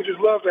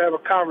have a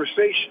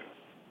conversation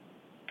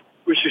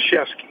with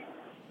Krzyzewski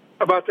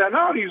about that. And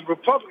all these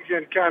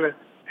Republican kind of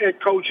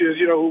head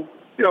coaches,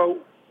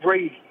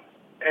 Brady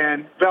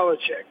and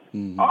Belichick,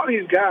 mm-hmm. all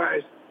these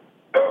guys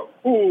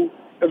who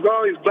have got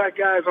all these black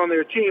guys on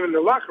their team in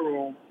the locker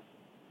room,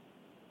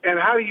 and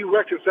how do you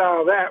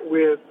reconcile that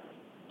with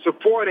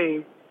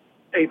supporting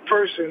a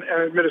person,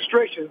 an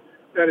administration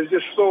that is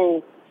just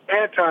so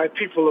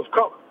anti-people of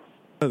color?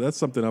 That's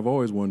something I've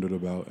always wondered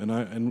about,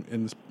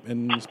 and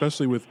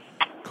especially with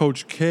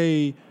Coach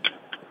K,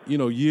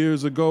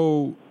 years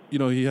ago,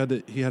 he had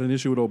an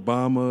issue with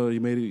Obama. He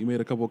made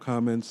a couple of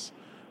comments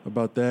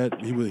about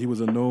that. He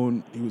was a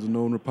known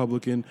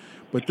Republican,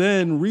 but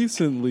then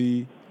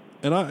recently,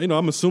 and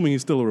I'm assuming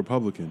he's still a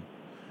Republican,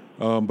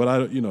 but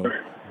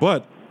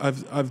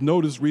I've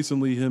noticed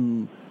recently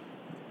him,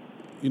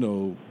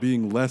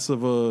 being less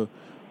of a, or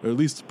at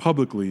least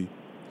publicly,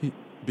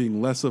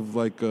 being less of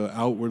like a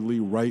outwardly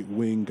right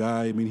wing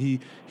guy. I mean,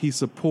 he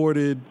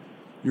supported.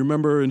 You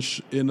remember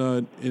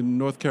in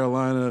North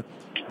Carolina,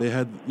 they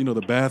had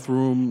the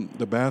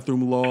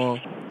bathroom law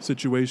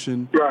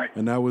situation, right?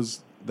 And that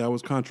was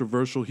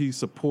controversial. He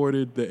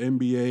supported the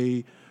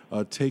NBA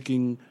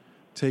taking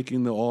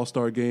the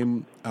All-Star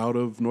game out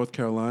of North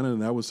Carolina,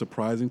 and that was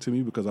surprising to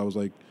me because I was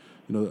like,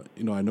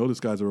 I know this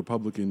guy's a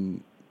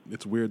Republican.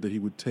 It's weird that he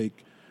would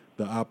take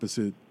the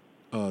opposite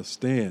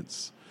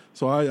stance.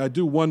 So I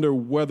do wonder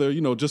whether,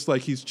 just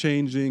like he's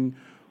changing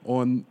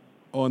on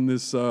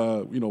this,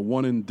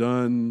 one and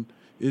done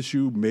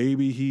issue,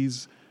 maybe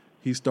he's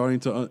starting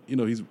to,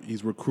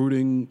 he's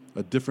recruiting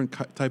a different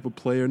type of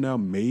player now.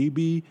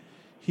 Maybe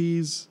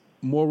he's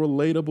more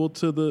relatable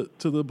to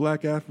the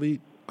black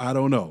athlete. I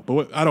don't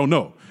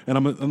know,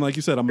 and like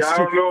you said,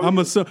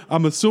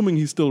 I'm assuming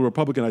he's still a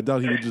Republican. I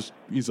doubt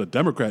he's a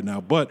Democrat now,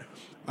 but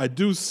I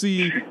do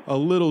see a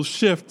little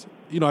shift.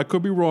 I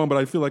could be wrong, but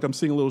I feel like I'm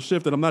seeing a little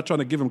shift, and I'm not trying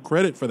to give him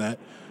credit for that.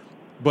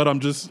 But I'm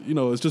just,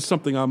 it's just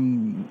something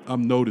I'm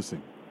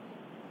noticing.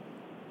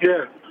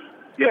 Yeah.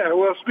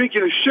 Well,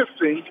 speaking of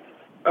shifting,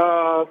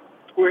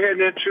 we're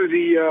heading into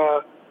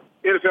the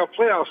NFL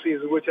playoff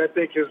season, which I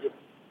think is the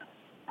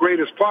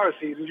greatest part of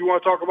the season. You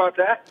want to talk about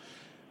that?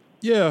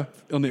 Yeah.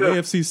 On the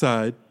AFC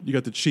side, you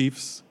got the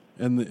Chiefs,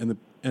 and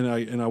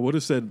I would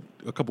have said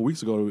a couple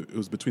weeks ago it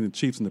was between the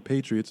Chiefs and the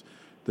Patriots.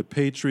 The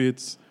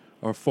Patriots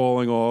are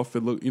falling off.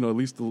 It look, at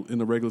least in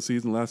the regular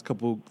season, last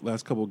couple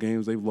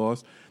games they've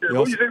lost. Yeah,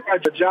 what do you think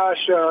about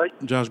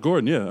Josh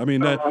Gordon? Yeah, I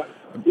mean that.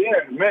 Yeah,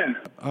 man.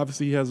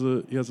 Obviously, he has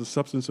a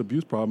substance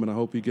abuse problem, and I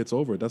hope he gets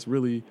over it. That's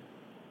really,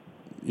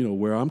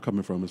 where I'm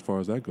coming from as far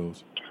as that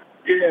goes.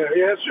 Yeah,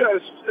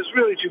 it's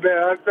really too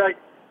bad. In fact,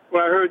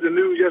 when I heard the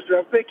news yesterday,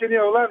 I'm thinking, the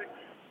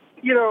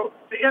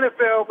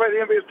NFL, by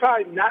the NBA, is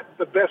probably not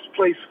the best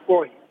place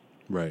for you.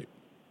 Right.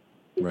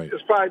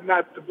 It's probably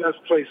not the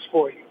best place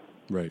for you.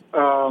 Right.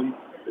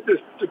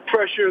 The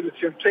pressure, the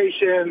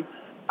temptation,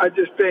 I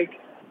just think,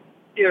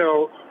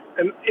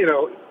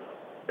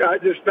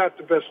 just not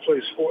the best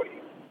place for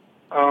you.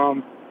 I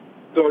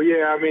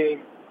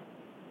mean,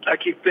 I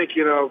keep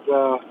thinking of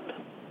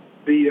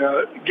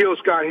the Gil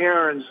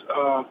Scott-Heron's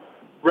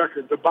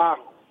record, The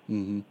Bottle.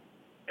 Mm-hmm.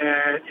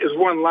 And his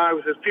one line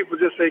was that people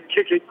just say,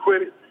 kick it,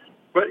 quit it,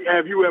 but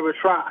have you ever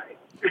tried?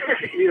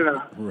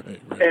 Right.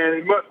 And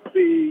it must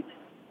be,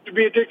 to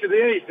be addicted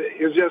to anything,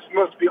 it just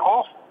must be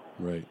awful.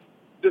 Right.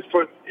 Just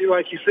for,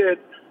 like you said,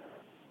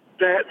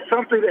 that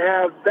something to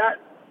have that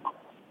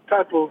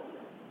type of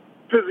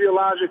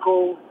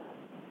physical,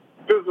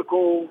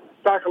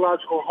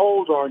 psychological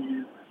hold on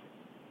you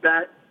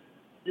that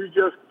you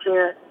just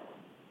can't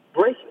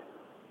break it.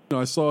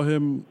 I saw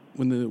him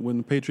when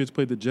the Patriots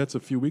played the Jets a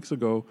few weeks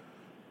ago,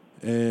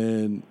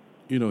 and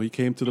he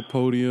came to the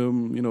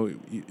podium,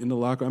 in the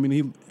locker. I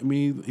mean,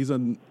 he's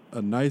a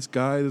nice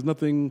guy. There's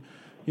nothing,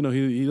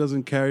 he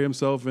doesn't carry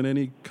himself in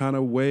any kind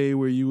of way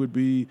where you would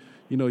be,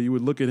 you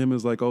would look at him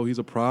as like, oh, he's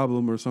a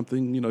problem or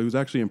something. He was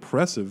actually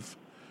impressive.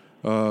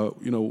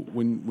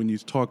 When you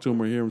talk to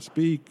him or hear him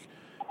speak.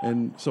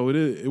 And so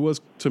it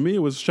was, to me, it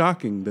was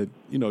shocking that,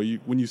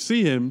 when you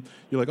see him,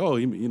 you're like, oh,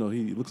 he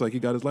looks like he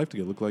got his life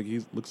together.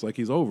 Looks like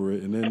he's over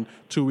it. And then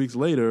 2 weeks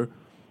later,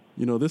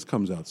 this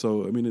comes out.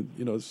 So, I mean,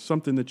 it's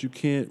something that you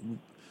can't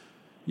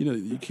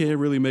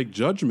really make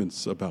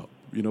judgments about.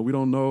 We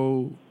don't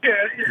know.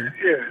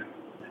 Yeah.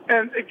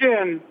 And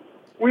again,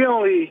 we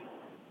only,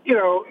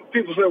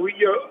 people say,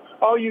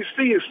 all you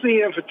see is seeing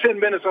him for 10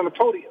 minutes on the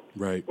podium.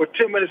 Right. Or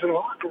 10 minutes in the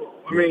locker room.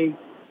 I mean,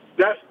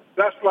 that's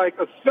like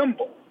a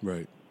symbol.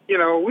 Right. We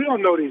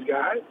don't know these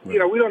guys.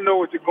 Right. We don't know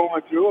what they're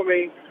going through. I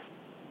mean,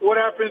 what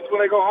happens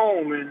when they go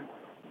home? And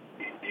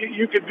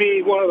you could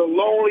be one of the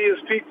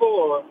loneliest people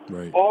or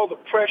right. all the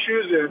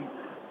pressures and,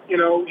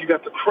 you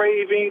got the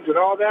cravings and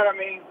all that. I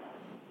mean,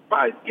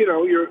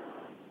 you're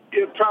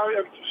probably,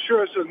 I'm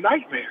sure it's a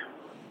nightmare.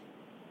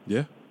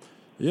 Yeah.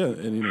 Yeah,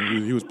 and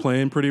he was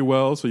playing pretty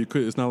well, so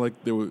it's not like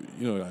there were,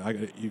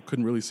 you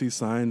couldn't really see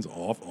signs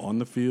off on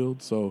the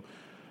field. So,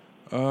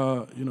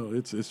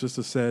 it's just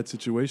a sad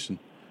situation.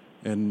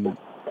 And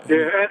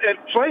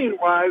playing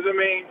wise, I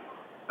mean,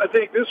 I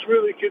think this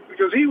really could,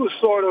 because he was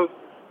sort of,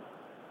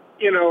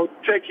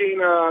 taking,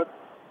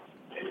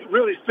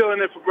 really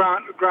filling in for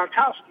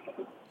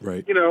Gronkowski.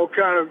 Right.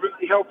 Kind of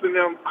really helping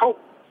them cope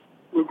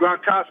with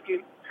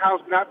Gronkowski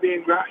not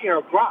being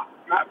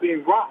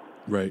Gronk.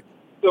 Right.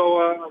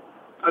 So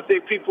I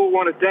think people who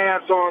want to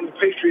dance on the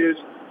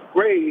Patriots'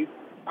 grave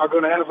are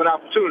going to have an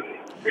opportunity.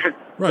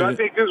 Right. I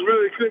think this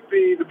really could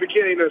be the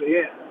beginning of the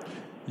end.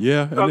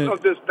 Yeah.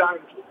 Of this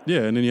dynasty.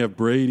 Yeah, and then you have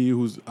Brady,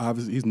 who's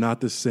obviously he's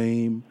not the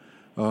same.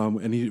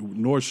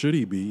 nor should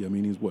he be. I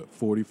mean, he's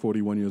 40,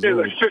 41 years He's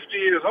old. like 50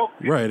 years old.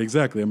 Right,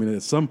 exactly. I mean,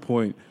 at some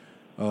point,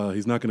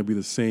 he's not going to be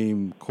the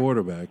same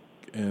quarterback,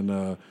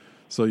 and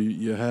so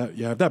you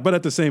have that. But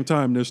at the same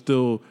time, they're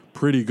still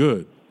pretty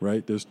good,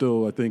 right? They're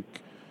still, I think,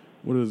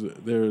 what is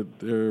it? They're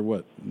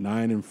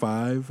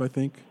 9-5, I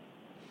think.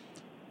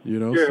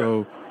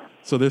 Yeah.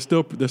 So they're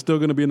still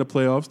going to be in the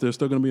playoffs. They're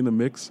still going to be in the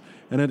mix,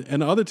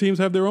 and other teams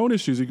have their own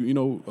issues.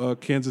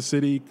 Kansas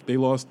City, they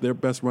lost their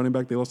best running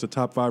back. They lost a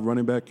top 5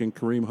 running back in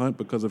Kareem Hunt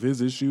because of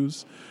his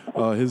issues,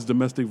 his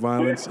domestic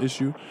violence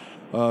issue.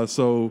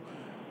 So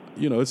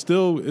it's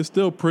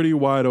still pretty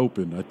wide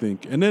open, I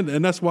think. And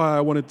that's why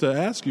I wanted to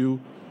ask you.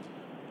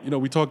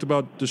 We talked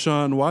about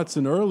Deshaun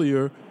Watson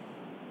earlier.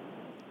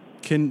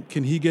 Can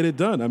he get it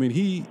done? I mean,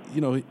 he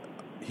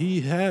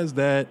has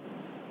that.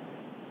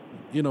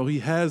 He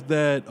has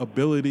that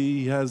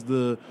ability. He has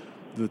the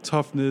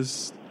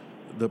toughness,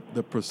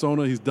 the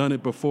persona. He's done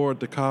it before at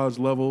the college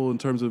level in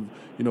terms of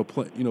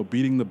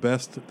beating the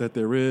best that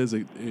there is.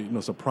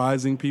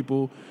 Surprising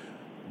people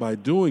by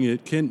doing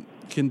it. Can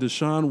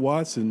Deshaun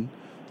Watson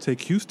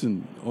take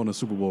Houston on a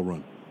Super Bowl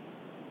run?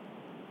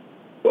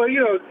 Well,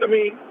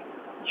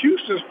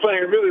 Houston's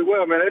playing really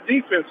well, man. That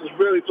defense is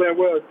really playing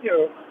well.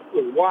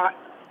 With Watt,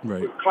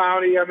 right, with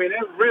Clowney. I mean,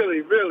 it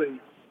really,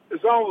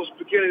 it's almost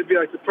beginning to be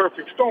like the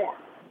perfect storm.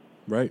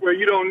 Right. Where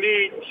you don't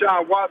need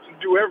Deshaun Watson to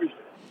do everything.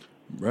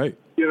 Right.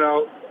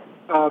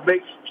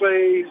 Make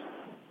plays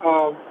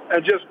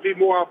and just be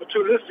more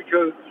opportunistic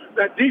because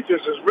that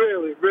defense is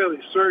really, really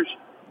surging.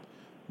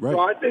 Right. So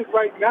I think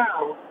right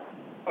now,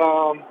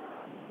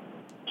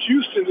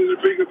 Houston is in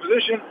a pretty good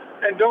position.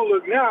 And don't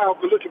look now,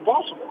 but look at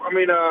Baltimore.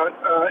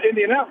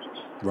 Indianapolis.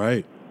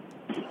 Right.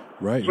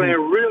 Right.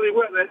 Playing really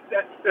well.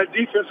 That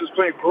defense is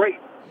playing great.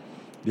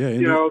 Yeah.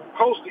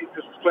 Colts defense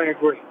is playing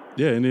great.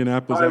 Yeah,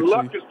 Indianapolis actually.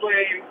 Luck is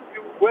playing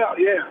well.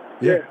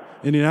 Yeah.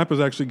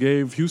 Indianapolis actually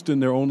gave Houston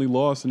their only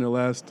loss in their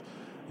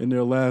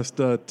last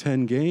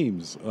 10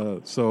 games.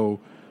 So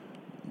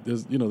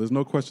there's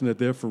no question that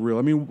they're for real.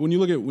 I mean, when you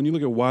look at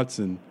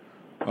Watson,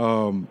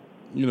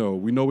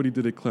 we know what he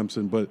did at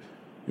Clemson, but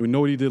we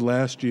know what he did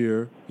last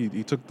year.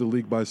 He took the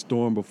league by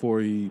storm before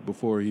he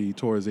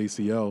tore his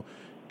ACL.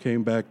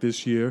 Came back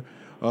this year.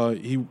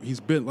 He's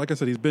been, like I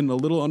said, he's been a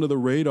little under the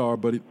radar,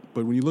 but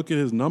when you look at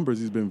his numbers,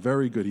 he's been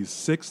very good. He's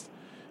sixth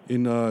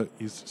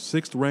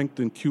ranked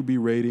in QB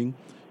rating.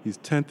 He's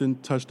 10th in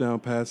touchdown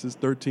passes,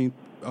 13th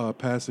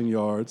passing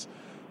yards.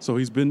 So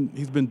he's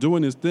been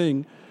doing his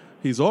thing.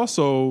 He's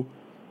also,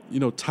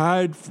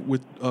 tied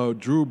with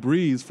Drew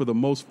Brees for the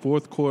most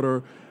fourth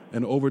quarter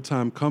and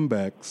overtime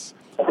comebacks.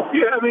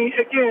 Yeah,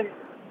 again,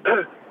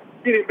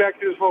 getting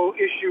back to this whole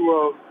issue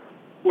of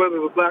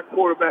whether the black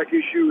quarterback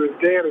issue is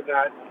dead or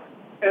not.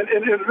 And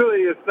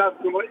really, it's not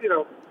so much,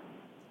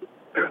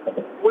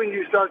 when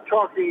you start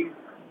talking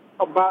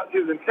about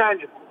his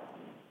intangibles.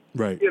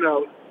 Right.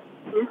 The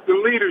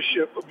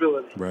leadership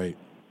ability. Right.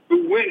 The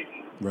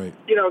winning. Right.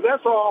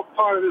 That's all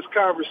part of this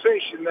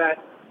conversation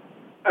that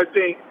I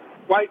think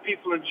white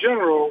people in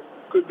general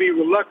could be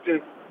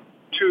reluctant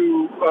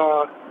to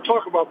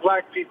talk about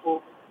black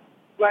people,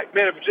 black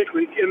men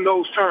particularly, in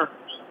those terms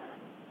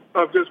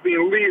of just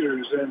being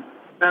leaders and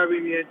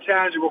having the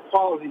intangible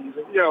qualities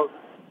and,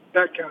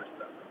 that kind of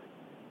stuff.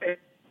 And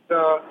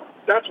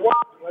that's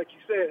why, like you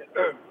said,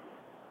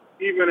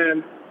 even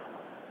in,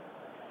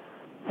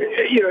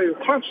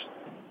 Clemson,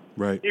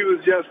 right, he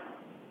was just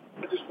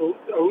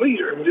a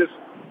leader and just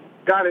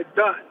got it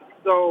done.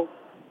 So,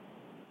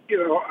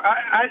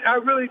 I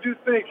really do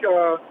think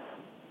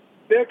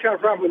they're kind of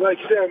probably, like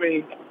you said,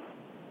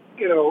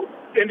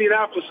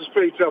 Indianapolis is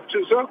pretty tough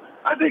too. So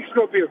I think it's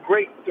going to be a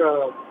great.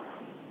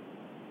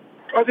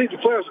 I think the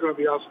players are going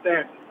to be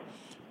outstanding.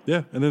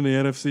 Yeah, and then the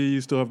NFC,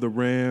 you still have the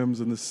Rams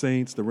and the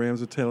Saints. The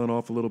Rams are tailing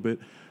off a little bit.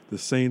 The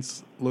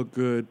Saints look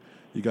good.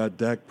 You got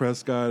Dak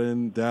Prescott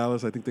in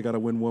Dallas. I think they got to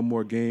win one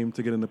more game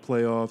to get in the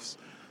playoffs.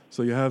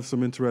 So you have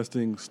some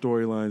interesting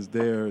storylines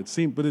there.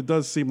 But it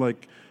does seem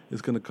like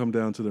it's going to come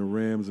down to the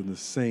Rams and the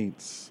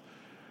Saints.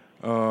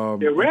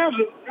 Rams.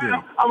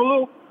 Yeah.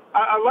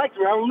 I like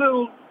them. I'm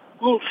a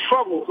little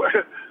troubled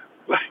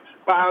by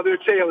how they're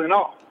tailing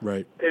off.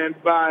 Right. And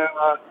by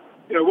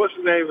what's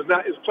his name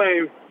is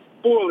playing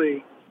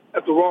poorly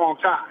at the wrong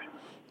time.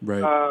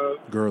 Right.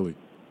 Gurley.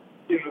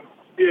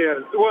 Yeah.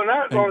 Well,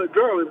 not only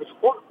Gurley, but the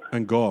quarterback.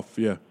 And Goff.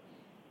 Yeah.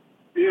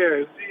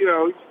 Yeah.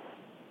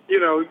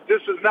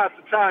 This is not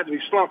the time to be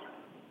slumping.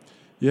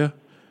 Yeah,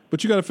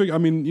 but you got to figure.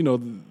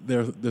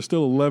 They're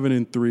still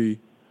 11-3.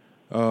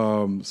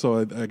 So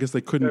I guess they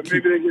couldn't.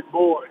 Maybe they get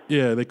bored.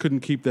 Yeah, they couldn't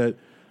keep that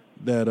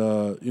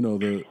the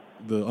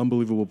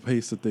unbelievable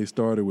pace that they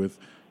started with.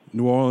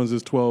 New Orleans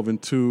is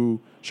 12-2.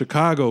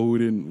 Chicago, we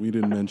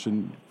didn't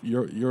mention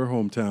your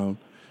hometown.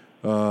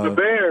 The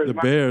Bears. The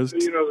Bears.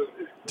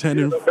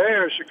 10 the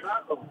Bears,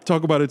 Chicago.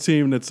 Talk about a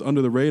team that's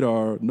under the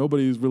radar.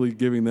 Nobody's really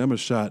giving them a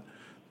shot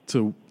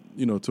to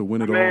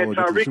win it all or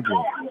get to the Super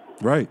Bowl.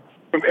 Right.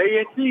 From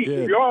A&T,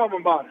 yeah. Your alma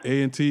mater.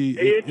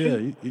 A&T,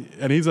 yeah,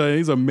 and he's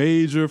a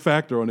major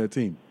factor on that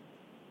team.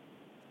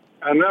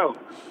 I know,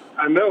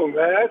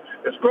 man.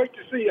 It's great to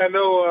see. I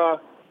know a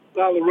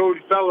lot of the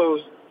Rhodes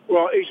Fellows,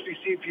 well,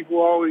 HBC people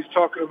are always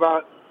talking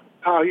about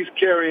how he's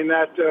carrying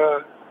that,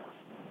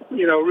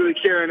 really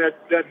carrying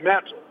that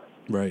mantle.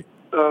 Right.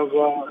 Of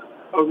the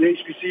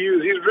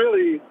HBCUs. He's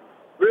really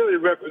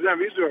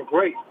representing. He's doing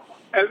great.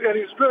 And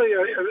he's really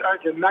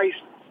a nice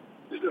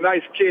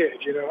kid,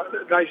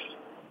 a nice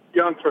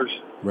young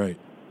person. Right,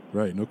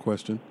 no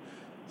question.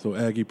 So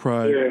Aggie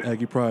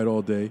pride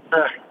all day.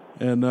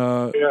 And,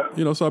 so,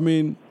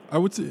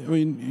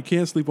 you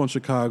can't sleep on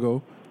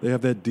Chicago. They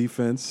have that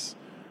defense.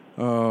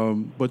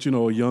 But,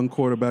 a young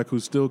quarterback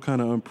who's still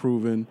kind of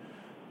unproven.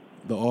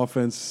 The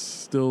offense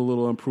still a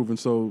little unproven.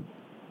 So,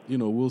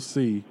 we'll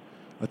see.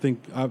 I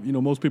think,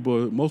 most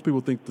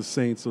people think the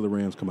Saints or the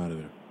Rams come out of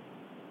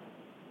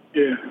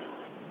there.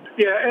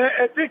 Yeah,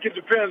 I think it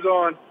depends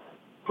on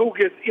who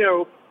gets,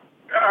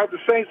 are the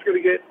Saints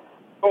going to get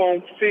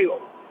home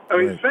field? I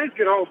mean, Right. The Saints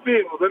get home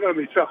field, they're going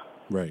to be tough.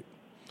 Right.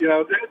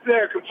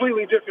 They're a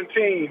completely different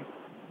team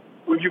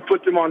when you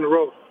put them on the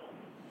road.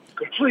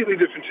 Completely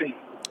different team.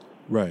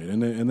 Right,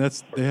 and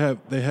that's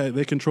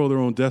they control their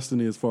own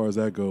destiny as far as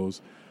that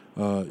goes.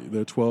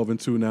 They're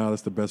 12-2 now.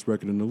 That's the best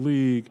record in the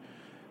league,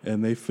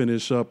 and they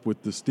finish up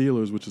with the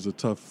Steelers, which is a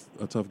tough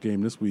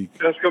game this week.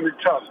 That's going to be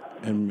tough.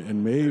 And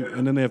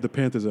then they have the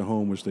Panthers at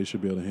home, which they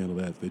should be able to handle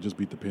that. They just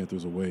beat the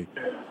Panthers away.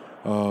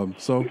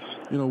 So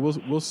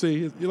we'll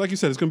see. Like you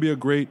said, it's going to be a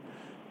great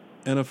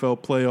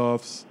NFL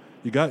playoffs.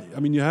 You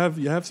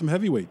have some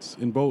heavyweights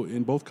in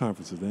both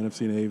conferences, the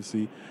NFC and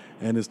AFC,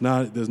 and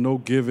there's no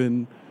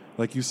given.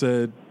 Like you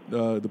said,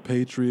 the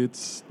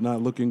Patriots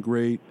not looking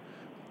great.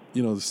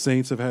 The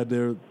Saints have had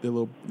their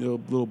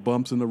little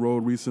bumps in the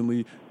road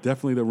recently.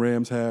 Definitely the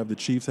Rams have. The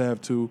Chiefs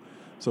have too.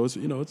 So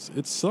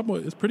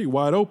it's pretty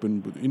wide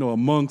open,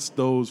 amongst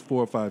those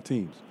 4 or 5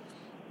 teams.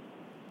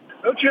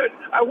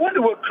 I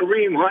wonder what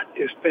Kareem Hunt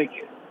is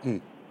thinking.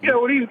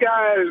 These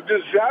guys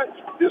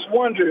just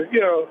wonder,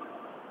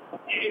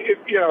 if,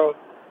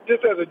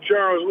 just as a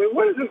journalist,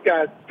 what is this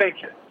guy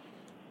thinking?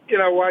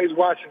 While he's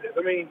watching this.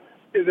 I mean,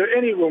 is there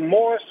any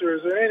remorse or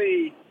is there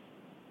any,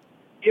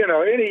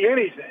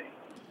 anything?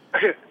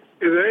 Is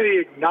there any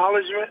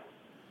acknowledgement?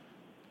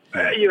 Is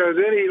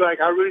there any,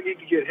 I really need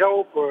to get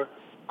help or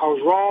I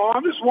was wrong?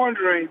 I'm just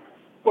wondering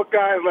what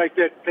guys like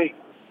that think.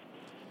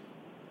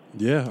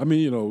 Yeah,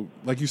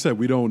 like you said,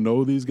 we don't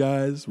know these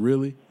guys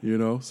really,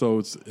 So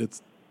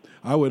it's.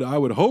 I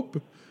would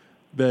hope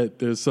that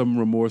there's some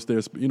remorse there,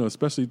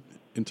 especially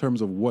in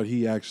terms of what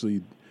he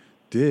actually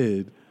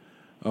did,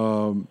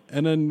 and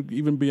then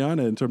even beyond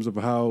that, in terms of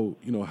how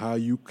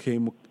you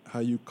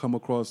come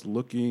across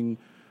looking.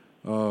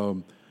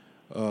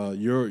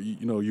 You're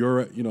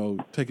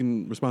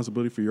taking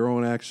responsibility for your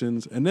own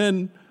actions, and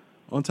then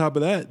on top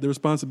of that, the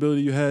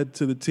responsibility you had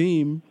to the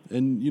team,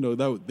 and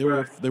that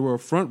they were a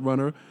front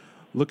runner,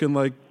 looking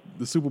like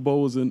the Super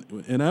Bowl was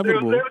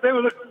inevitable. They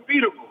were looking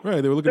unbeatable.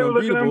 Right, they were looking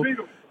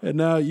unbeatable, and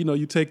now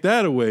you take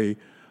that away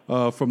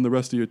from the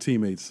rest of your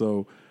teammates.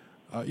 So,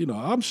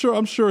 I'm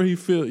sure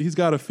he's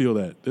got to feel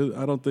that.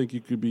 I don't think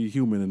you could be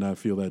human and not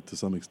feel that to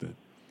some extent.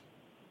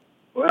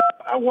 Well,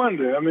 I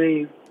wonder.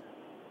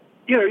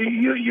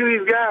 You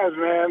these guys,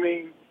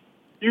 man.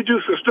 You do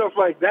some stuff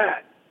like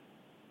that.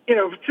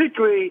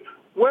 Particularly,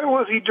 where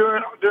was he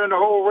during the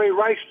whole Ray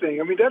Rice thing?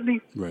 Doesn't he?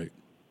 Right.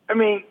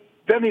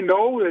 Doesn't he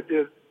know that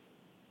there's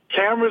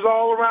cameras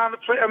all around the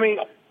place?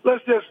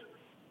 Let's just,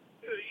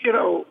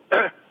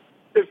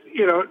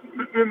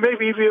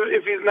 maybe if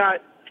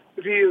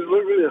he is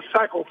literally a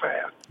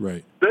psychopath.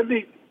 Right.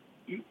 Didn't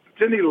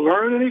he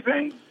learn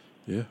anything?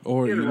 Yeah,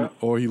 or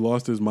he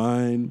lost his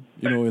mind,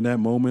 in that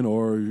moment,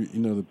 or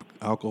the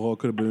alcohol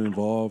could have been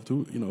involved.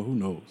 Who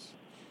knows?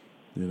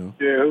 Yeah.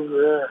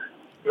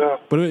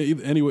 But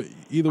anyway,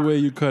 either way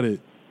you cut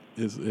it,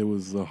 it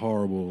was a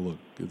horrible look.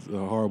 It's a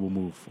horrible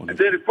move. And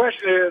then the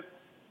question is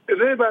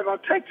anybody going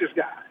to take this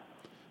guy?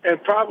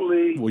 And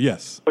probably. Well,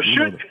 yes. Or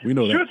we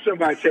know that. Should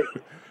somebody take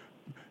him?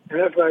 And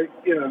that's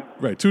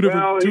Right. Two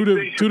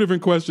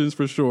different questions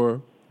for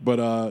sure. But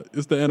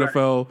it's the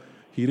NFL. Right.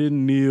 He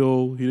didn't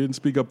kneel. He didn't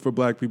speak up for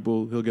black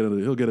people. He'll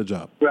get a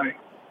job. Right.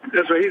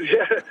 That's right.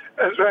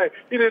 That's right.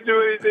 He didn't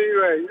do anything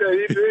right. He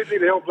didn't do anything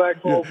to help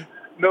black folks. Yeah.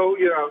 No,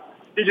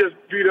 he just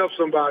beat up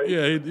somebody.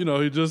 Yeah,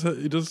 he just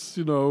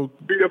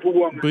beat up a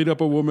woman. Beat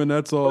up a woman.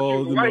 That's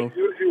all. She's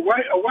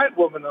a white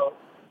woman though.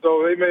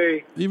 So they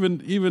may even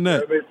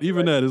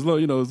that as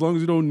long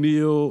as you don't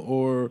kneel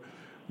or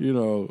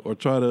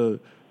try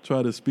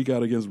to speak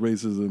out against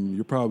racism,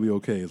 you're probably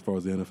okay as far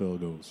as the NFL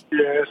goes.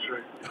 Yeah, that's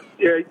right.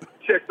 Yeah, he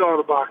checks all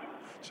the boxes.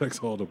 Checks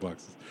all the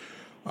boxes.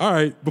 All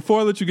right, before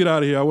I let you get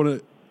out of here, I want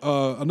to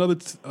I'm going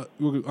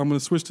to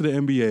switch to the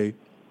NBA,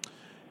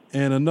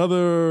 and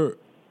another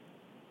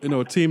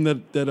team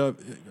that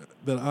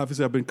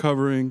obviously I've been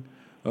covering,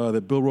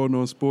 that Bill Rhoden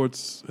on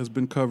Sports has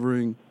been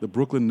covering, the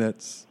Brooklyn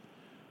Nets.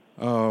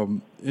 They're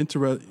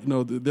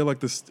like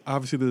this.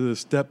 Obviously, they're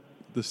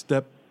the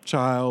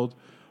stepchild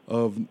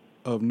of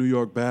New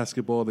York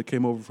basketball. They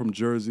came over from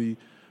Jersey,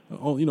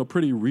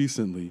 pretty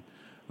recently.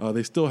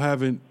 They still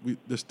haven't.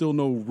 There's still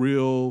no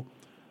real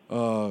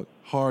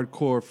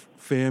hardcore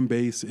fan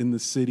base in the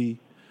city,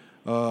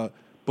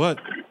 but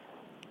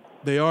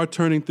they are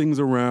turning things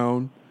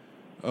around.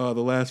 The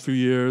last few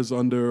years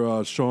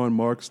under Sean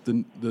Marks,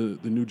 the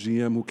new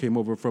GM who came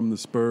over from the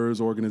Spurs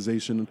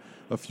organization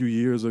a few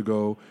years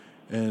ago,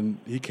 and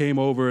he came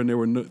over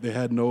and they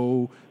had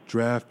no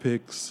draft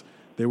picks.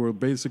 They were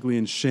basically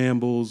in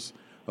shambles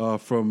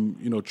from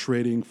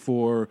trading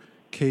for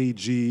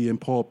KG and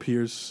Paul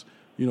Pierce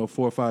 4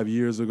 or 5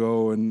 years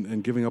ago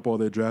and giving up all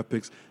their draft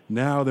picks.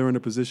 Now they're in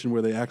a position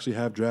where they actually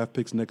have draft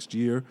picks next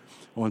year.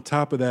 On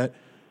top of that,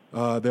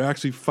 they're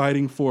actually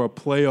fighting for a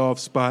playoff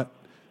spot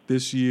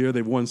this year.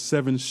 They've won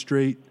 7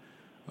 straight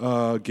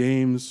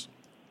games,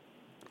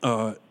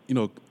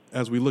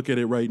 as we look at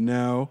it right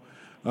now.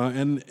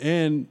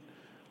 And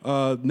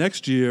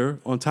next year,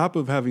 on top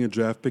of having a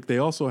draft pick, they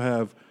also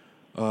have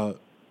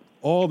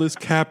all this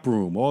cap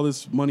room, all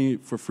this money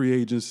for free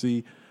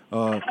agency,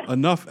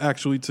 enough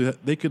actually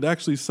they could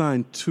actually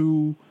sign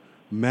 2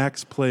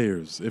 max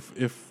players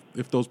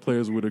if those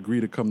players would agree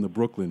to come to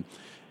Brooklyn.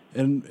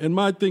 And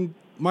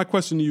my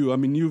question to you, I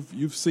mean,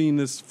 you've seen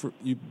this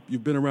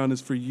you've been around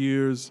this for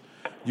years.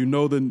 You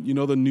know the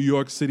New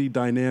York City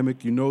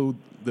dynamic. You know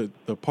the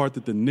part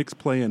that the Knicks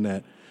play in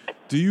that.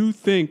 Do you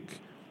think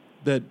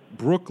that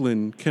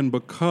Brooklyn can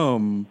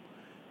become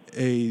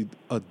a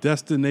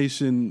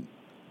destination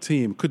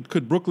team?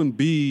 Could Brooklyn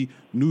be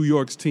New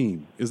York's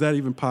team? Is that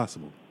even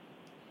possible?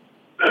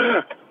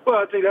 Well,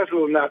 I think that's a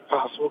little not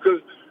possible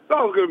because it's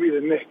always going to be the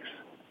Knicks.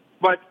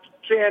 But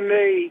can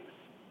they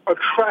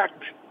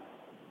attract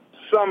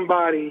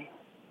somebody?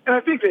 And I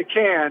think they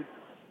can.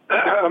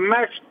 A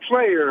max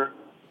player,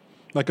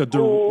 like a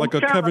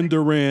Kevin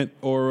Durant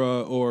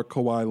or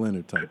Kawhi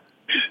Leonard type.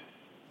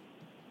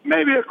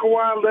 Maybe a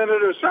Kawhi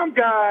Leonard or some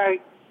guy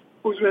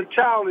whose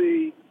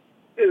mentality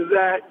is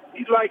that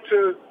he'd like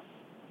to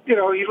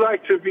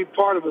be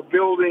part of a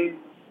building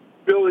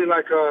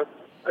like a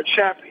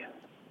champion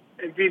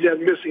and be that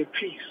missing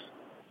piece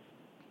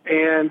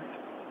and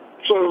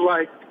sort of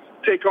like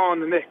take on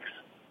the Knicks.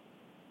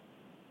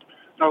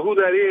 Now, who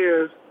that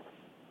is,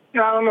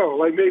 I don't know,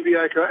 like maybe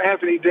like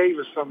Anthony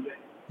Davis someday,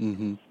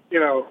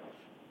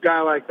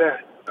 guy like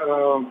that.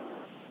 So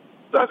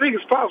I think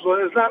it's possible.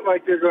 It's not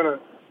like they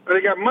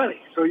got money,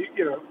 so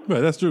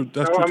Right, that's true.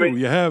 That's true too.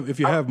 If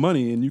you have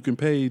money and you can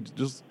pay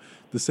just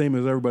the same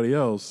as everybody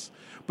else.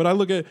 But I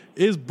look at,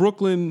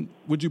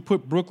 would you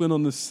put Brooklyn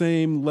on the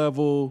same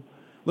level?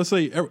 Let's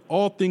say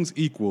all things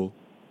equal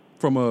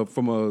from a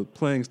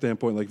playing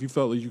standpoint. Like if you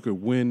felt like you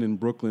could win in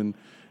Brooklyn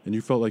and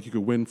you felt like you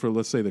could win for,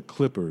 let's say, the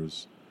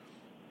Clippers,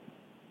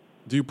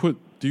 do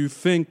you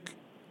think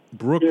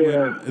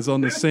Brooklyn is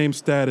on the same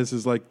status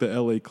as like the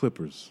LA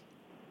Clippers?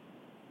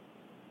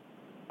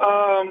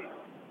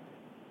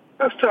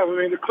 That's tough. I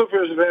mean, the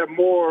Clippers have had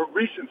more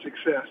recent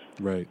success.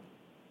 Right.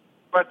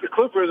 But the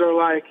Clippers are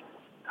like,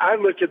 I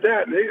look at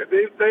that, and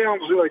they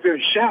almost look like they're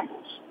in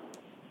shambles.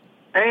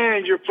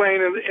 And you're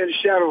playing in the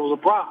shadow of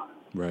LeBron.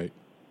 Right.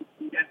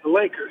 And the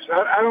Lakers.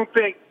 I don't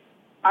think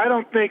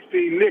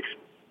the Knicks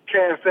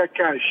cast that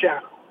kind of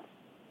shadow.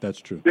 That's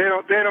true. They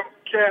don't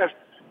cast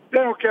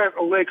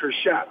a Lakers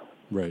shadow.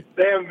 Right.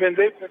 They've been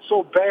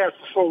so bad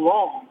for so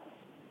long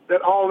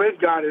that all they've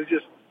got is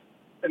just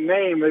a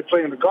name. They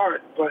play in the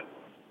Garden, but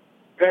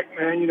heck,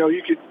 man,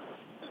 you could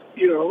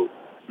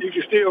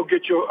still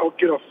get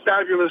a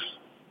fabulous,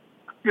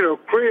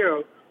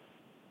 crib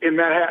in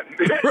Manhattan.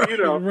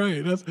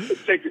 Right.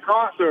 Take the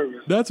car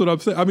service. That's what I'm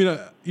saying. I mean,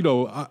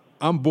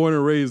 I'm born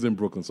and raised in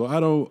Brooklyn, so I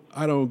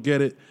don't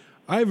get it.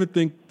 I even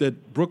think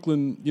that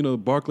Brooklyn,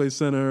 Barclays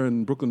Center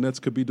and Brooklyn Nets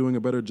could be doing a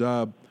better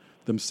job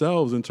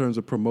themselves in terms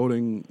of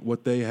promoting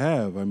what they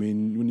have. I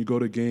mean, when you go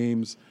to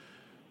games,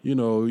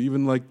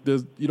 even like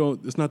there's,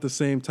 it's not the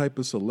same type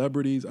of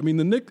celebrities. I mean,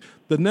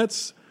 the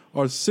Nets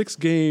are 6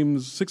 or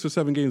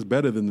 7 games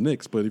better than the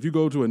Knicks. But if you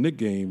go to a Knicks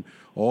game,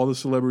 all the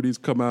celebrities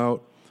come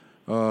out.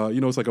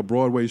 It's like a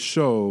Broadway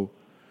show.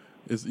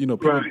 It's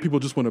people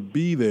just want to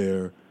be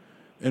there.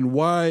 And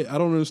why I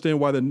don't understand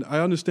why I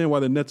understand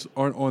why the Nets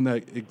aren't on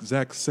that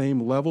exact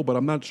same level, but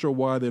I'm not sure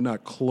why they're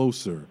not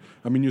closer.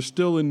 I mean, you're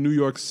still in New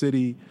York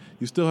City.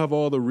 You still have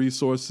all the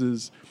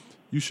resources.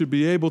 You should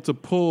be able to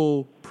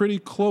pull pretty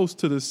close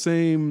to the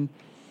same,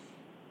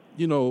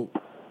 at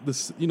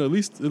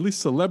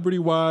least celebrity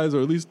wise,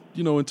 or at least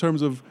in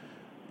terms of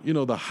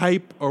the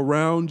hype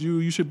around you.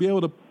 You should be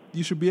able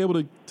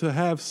to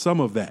have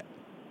some of that,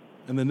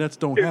 and the Nets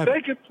don't have it.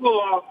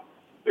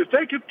 If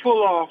they could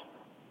pull off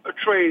a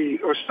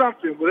trade or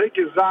something where they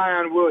get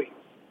Zion Williams,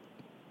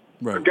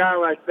 right, a guy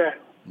like that.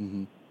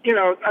 Mm-hmm.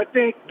 I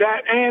think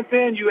that, and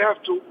then you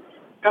have to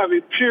have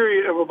a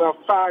period of about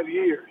 5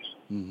 years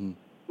mm-hmm.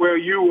 where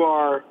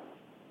you're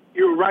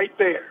right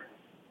there.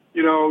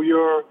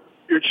 You're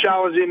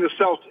challenging the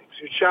Celtics.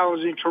 You're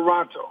challenging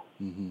Toronto.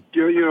 Mm-hmm.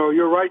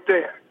 You're right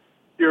there.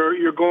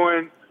 You're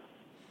going,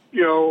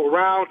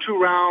 round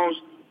 2 rounds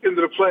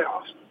into the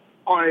playoffs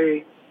on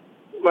a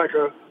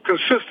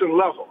consistent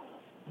level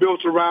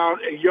built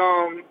around a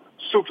young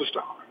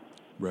superstar.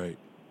 Right.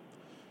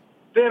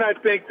 then I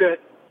think that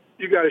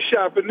you got a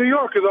shot. But New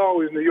York is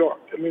always New York.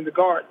 I mean, the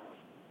Garden.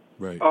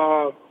 Right.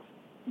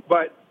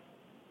 But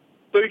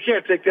so you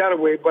can't take that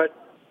away. But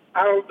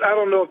I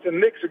don't know if the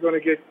Knicks are going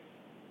to get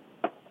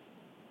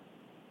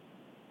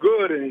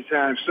good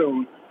anytime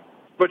soon.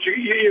 But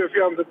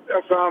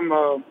if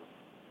I'm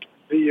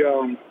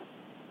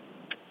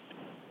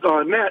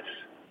the Nets,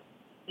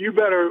 you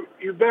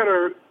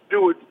better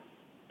do it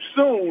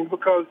soon,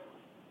 because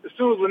as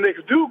soon as the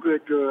Knicks do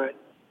good,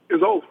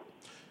 it's over.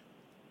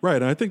 Right,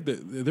 and I think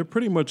that they're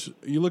pretty much.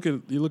 You look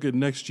at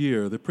next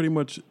year. They're pretty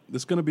much.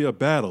 It's going to be a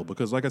battle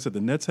because, like I said,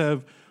 the Nets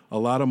have a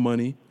lot of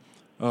money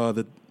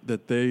that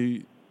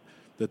they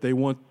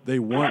want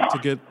to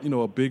get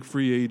a big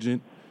free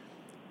agent,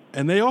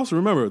 and they also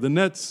remember the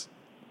Nets.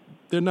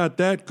 They're not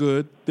that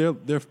good. They're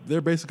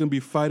basically going to be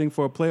fighting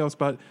for a playoff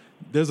spot.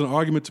 There's an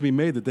argument to be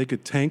made that they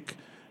could tank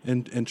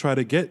and try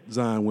to get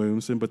Zion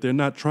Williamson, but they're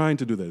not trying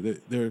to do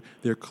that.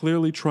 They're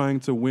clearly trying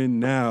to win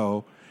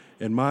now.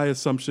 And my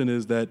assumption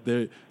is that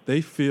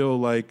they feel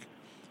like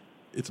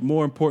it's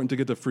more important to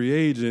get the free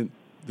agent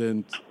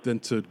than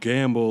to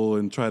gamble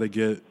and try to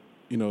get,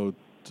 to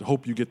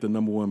hope you get the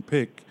number one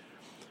pick.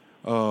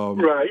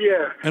 Right,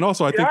 yeah. And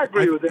also, I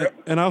agree with that.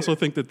 And I also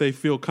think that they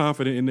feel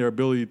confident in their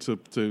ability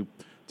to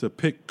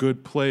pick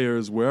good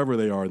players wherever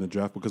they are in the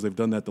draft, because they've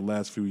done that the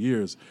last few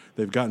years.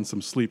 They've gotten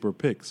some sleeper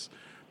picks.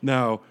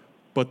 Now,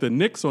 but the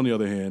Knicks, on the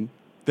other hand,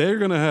 they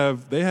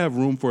have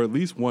room for at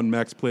least one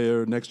max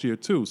player next year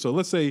too. So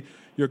let's say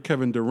you're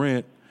Kevin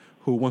Durant,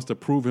 who wants to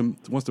prove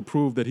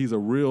that he's a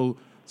real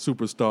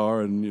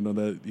superstar, and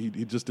that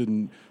he just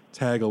didn't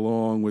tag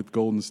along with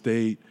Golden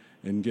State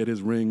and get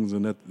his rings,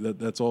 and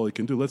that's all he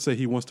can do. Let's say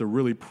he wants to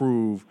really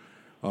prove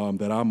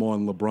that I'm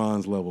on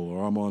LeBron's level,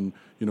 or I'm on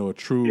a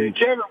true. Yeah,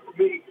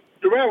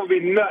 Durant would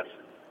be nuts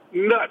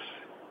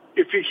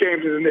if he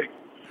came to the Knicks.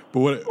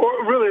 But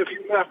or really if he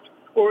left,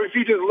 or if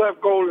he just left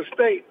Golden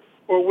State,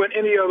 or went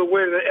any other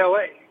way to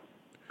L.A.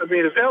 I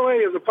mean, if L.A.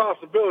 is a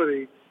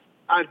possibility,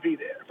 I'd be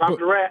there. If I'm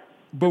Durant,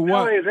 if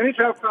LA is any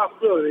type of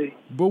possibility,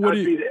 I'd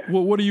be there.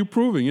 Well, what are you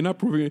proving? You're not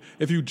proving it.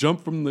 If you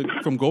jump from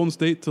Golden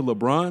State to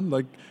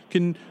LeBron,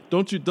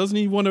 shouldn't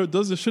he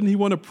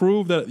want to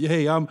prove that,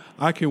 hey,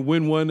 I can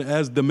win one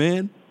as the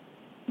man?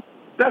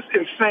 That's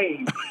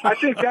insane. I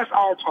think that's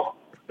our talk.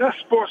 That's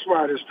sports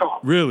writers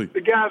talk. Really?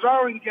 The guy's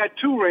already got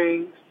 2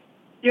 rings.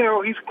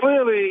 He's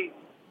clearly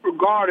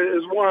regarded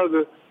as one of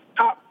the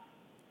top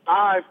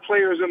 5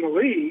 players in the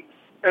league.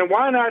 And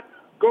why not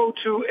go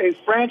to a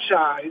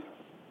franchise,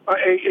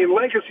 a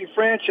legacy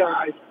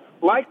franchise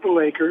like the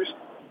Lakers?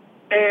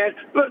 And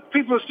look,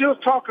 people are still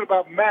talking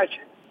about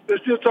Magic. They're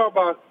still talking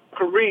about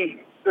Kareem.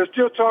 They're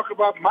still talking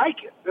about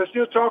Mike. They're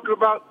still talking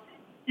about,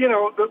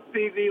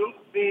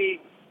 the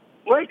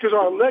Lakers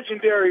are a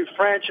legendary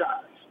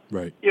franchise.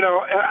 Right.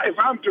 If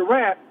I'm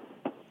Durant,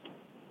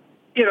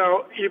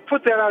 you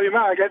put that out of your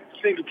mind. I got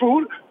things to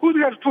prove. Who's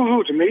got to prove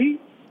who? To me?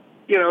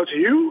 To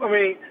you? I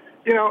mean,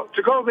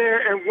 to go there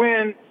and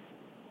win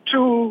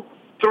 2,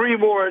 3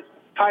 more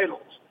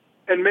titles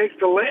and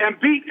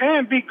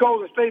beat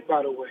Golden State,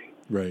 by the way.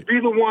 Right. Be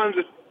the ones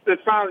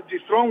that finally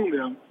dethrone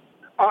them.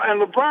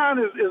 And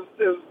LeBron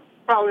is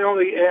probably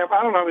only I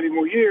don't know how many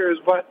more years,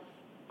 but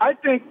I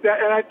think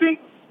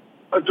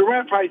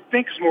Durant probably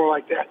thinks more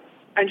like that.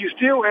 And you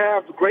still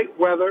have the great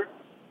weather.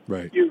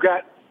 Right. You're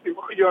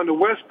on the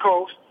West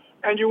Coast,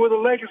 and you're with a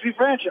legacy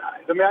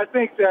franchise. I mean, I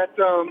think that,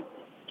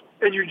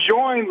 and you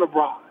join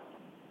LeBron,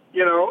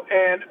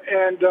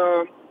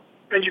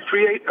 and you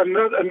create a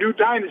new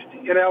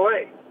dynasty in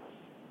LA.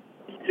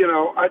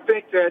 I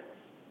think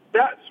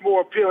that's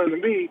more appealing to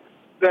me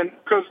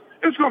because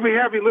it's going to be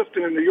heavy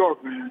lifting in New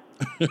York, man.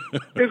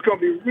 It's going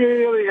to be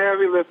really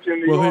heavy lifting in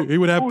New York. He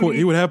would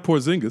have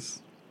Porzingis.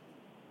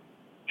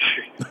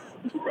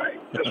 Right,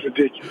 that's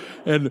ridiculous.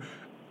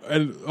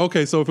 And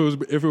okay, so if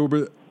it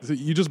were,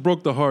 you just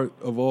broke the heart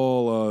of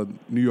all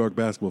New York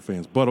basketball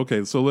fans. But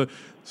okay, so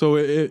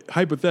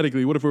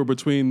hypothetically, what if it were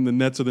between the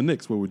Nets or the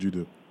Knicks? What would you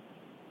do?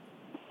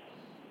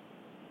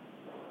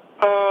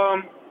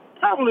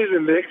 Probably the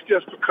Knicks,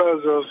 just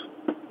because of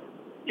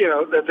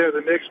that they're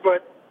the Knicks.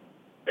 But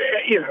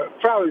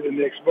probably the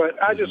Knicks.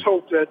 But I just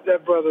hope that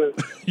brother.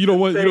 you don't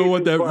want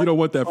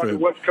that for him.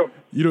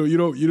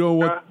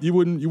 You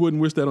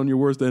wouldn't wish that on your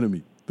worst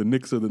enemy. The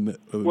Knicks or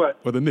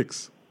the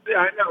Knicks.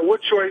 I know.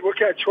 What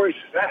kind of choice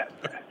is that?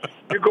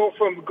 You go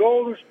from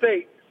Golden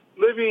State,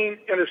 living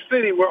in a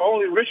city where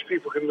only rich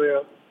people can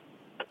live.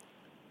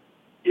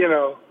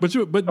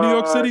 But New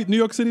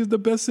York City is the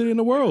best city in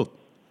the world.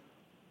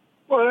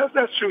 Well,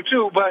 that's true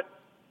too. But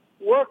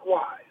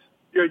work-wise,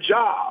 your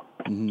job,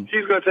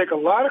 he's going to take a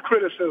lot of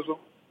criticism,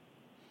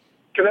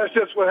 because that's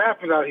just what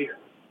happens out here.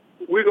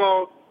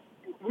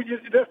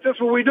 That's just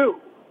what we do.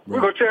 Right.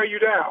 We're going to tear you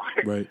down.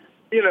 Right.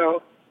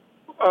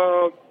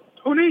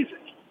 Who needs it?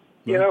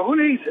 Who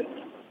needs it?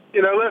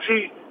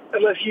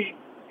 Unless he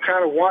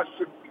kind of wants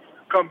to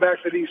come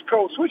back to the East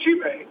Coast, which he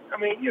may. I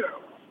mean,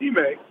 he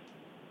may.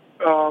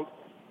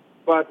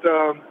 But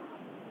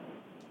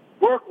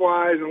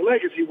work-wise and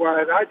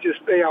legacy-wise, I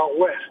just stay out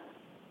west.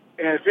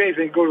 And if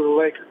anything, go to the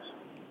Lakers.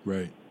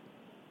 Right.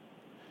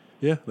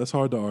 Yeah, that's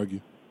hard to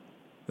argue.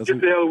 Get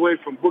the hell away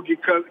from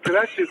Boogie Cousins, because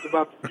that shit's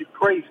about to get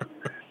crazy.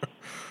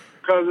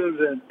 Cousins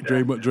and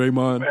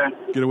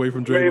Draymond. Get away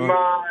from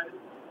Draymond.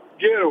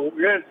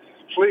 Draymond,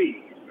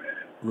 please, man.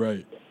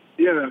 Right.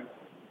 You know.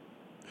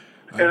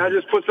 And I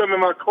just put something in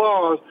my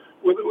clause,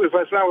 if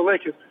I sign with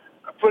Lakers,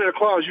 I put in a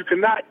clause, you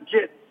cannot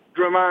get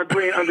Draymond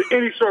Green under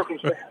any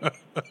circumstance.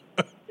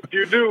 If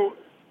you do,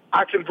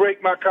 I can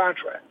break my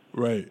contract.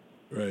 Right.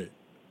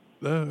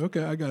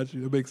 Okay, I got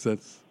you. That makes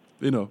sense.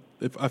 You know,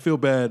 if I feel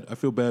bad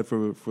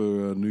for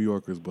New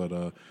Yorkers,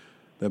 but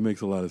that makes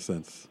a lot of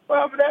sense.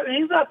 Well, but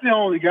he's not the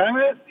only guy. I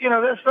mean, you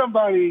know, there's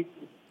somebody.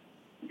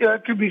 Yeah,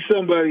 it could be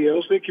somebody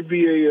else. It could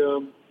be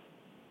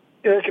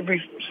it could be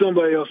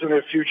somebody else in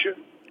their future.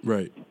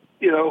 Right.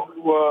 You know,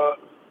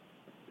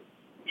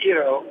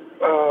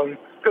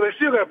 because they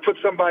still got to put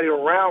somebody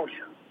around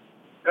him,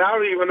 and I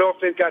don't even know if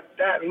they've got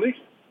that. At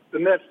least the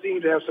Nets seem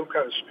to have some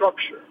kind of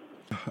structure.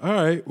 All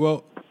right.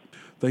 Well,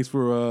 thanks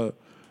for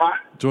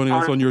joining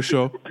us on your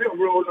show.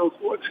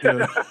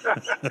 Yeah.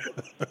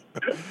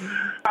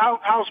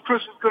 How's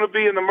Christmas going to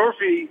be in the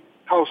Murphy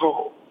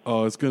household?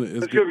 Oh, it's going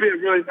to be a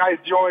really nice,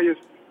 joyous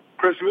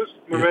Christmas.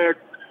 My man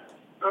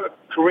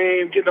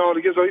Kareem getting all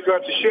together. So he's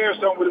going to have to share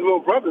something with his little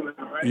brother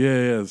now, right?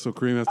 Yeah. So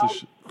Kareem has to.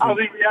 How's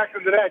he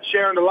reacting to that?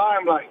 Sharing the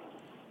limelight.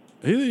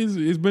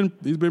 He's been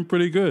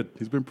pretty good.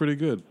 He's been pretty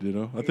good. You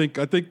know, I think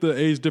the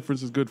age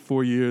difference is good.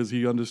 4 years.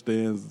 He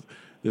understands.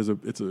 It's a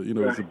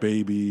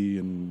baby,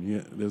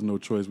 and there's no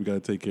choice. We got to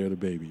take care of the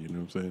baby. You know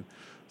what I'm saying?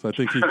 So I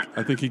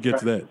think he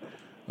gets that.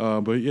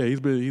 But yeah,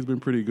 he's been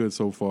pretty good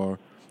so far.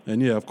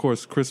 And yeah, of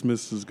course,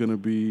 Christmas is gonna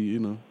be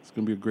it's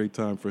gonna be a great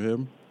time for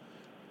him.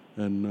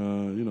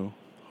 And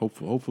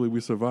hopefully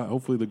we survive.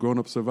 Hopefully the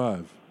grown-ups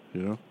survive.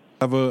 You know,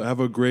 have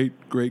a great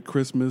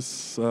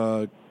Christmas,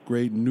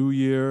 great New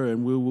Year,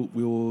 and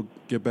we'll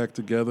get back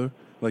together,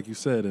 like you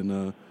said,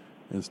 and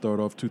start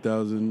off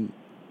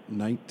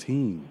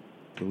 2019.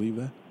 Believe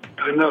that?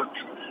 I know.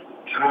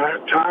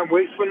 Time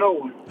waits for no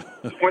one.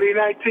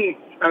 2019,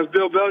 as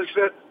Bill Belichick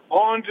said,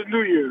 on to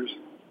New Year's.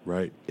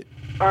 Right.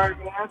 All right,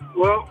 man.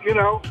 Well,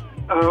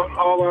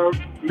 all our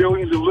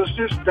millions of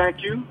listeners,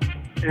 thank you,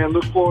 and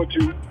look forward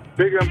to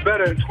bigger and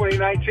better in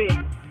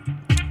 2019.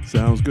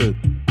 Sounds good.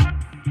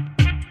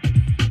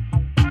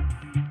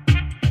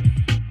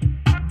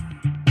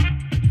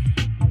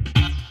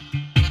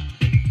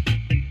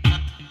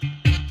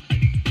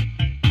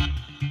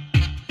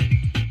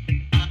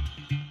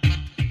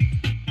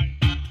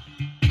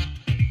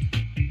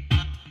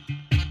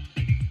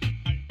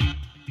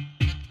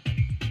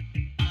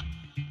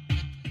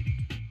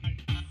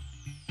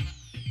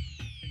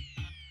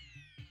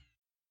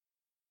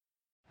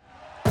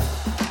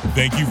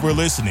 Thank you for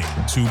listening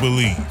to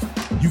Believe.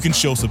 You can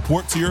show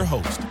support to your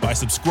host by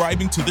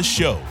subscribing to the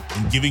show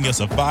and giving us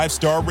a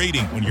 5-star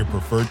rating on your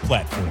preferred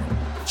platform.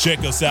 Check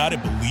us out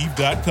at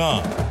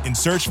Believe.com and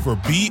search for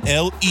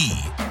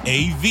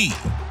BLEAV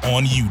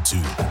on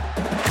YouTube.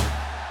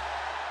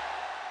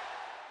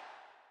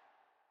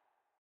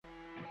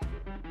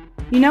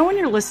 You know when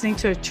you're listening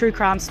to a true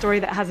crime story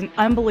that has an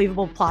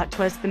unbelievable plot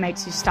twist that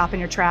makes you stop in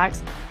your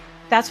tracks?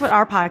 That's what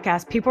our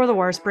podcast, People Are the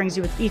Worst, brings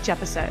you with each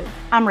episode.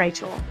 I'm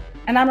Rachel.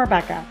 And I'm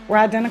Rebecca. We're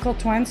identical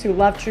twins who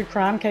love true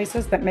crime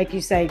cases that make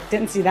you say,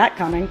 didn't see that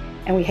coming,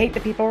 and we hate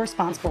the people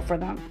responsible for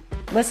them.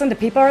 Listen to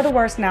People Are the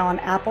Worst now on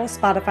Apple,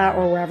 Spotify,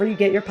 or wherever you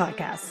get your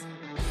podcasts.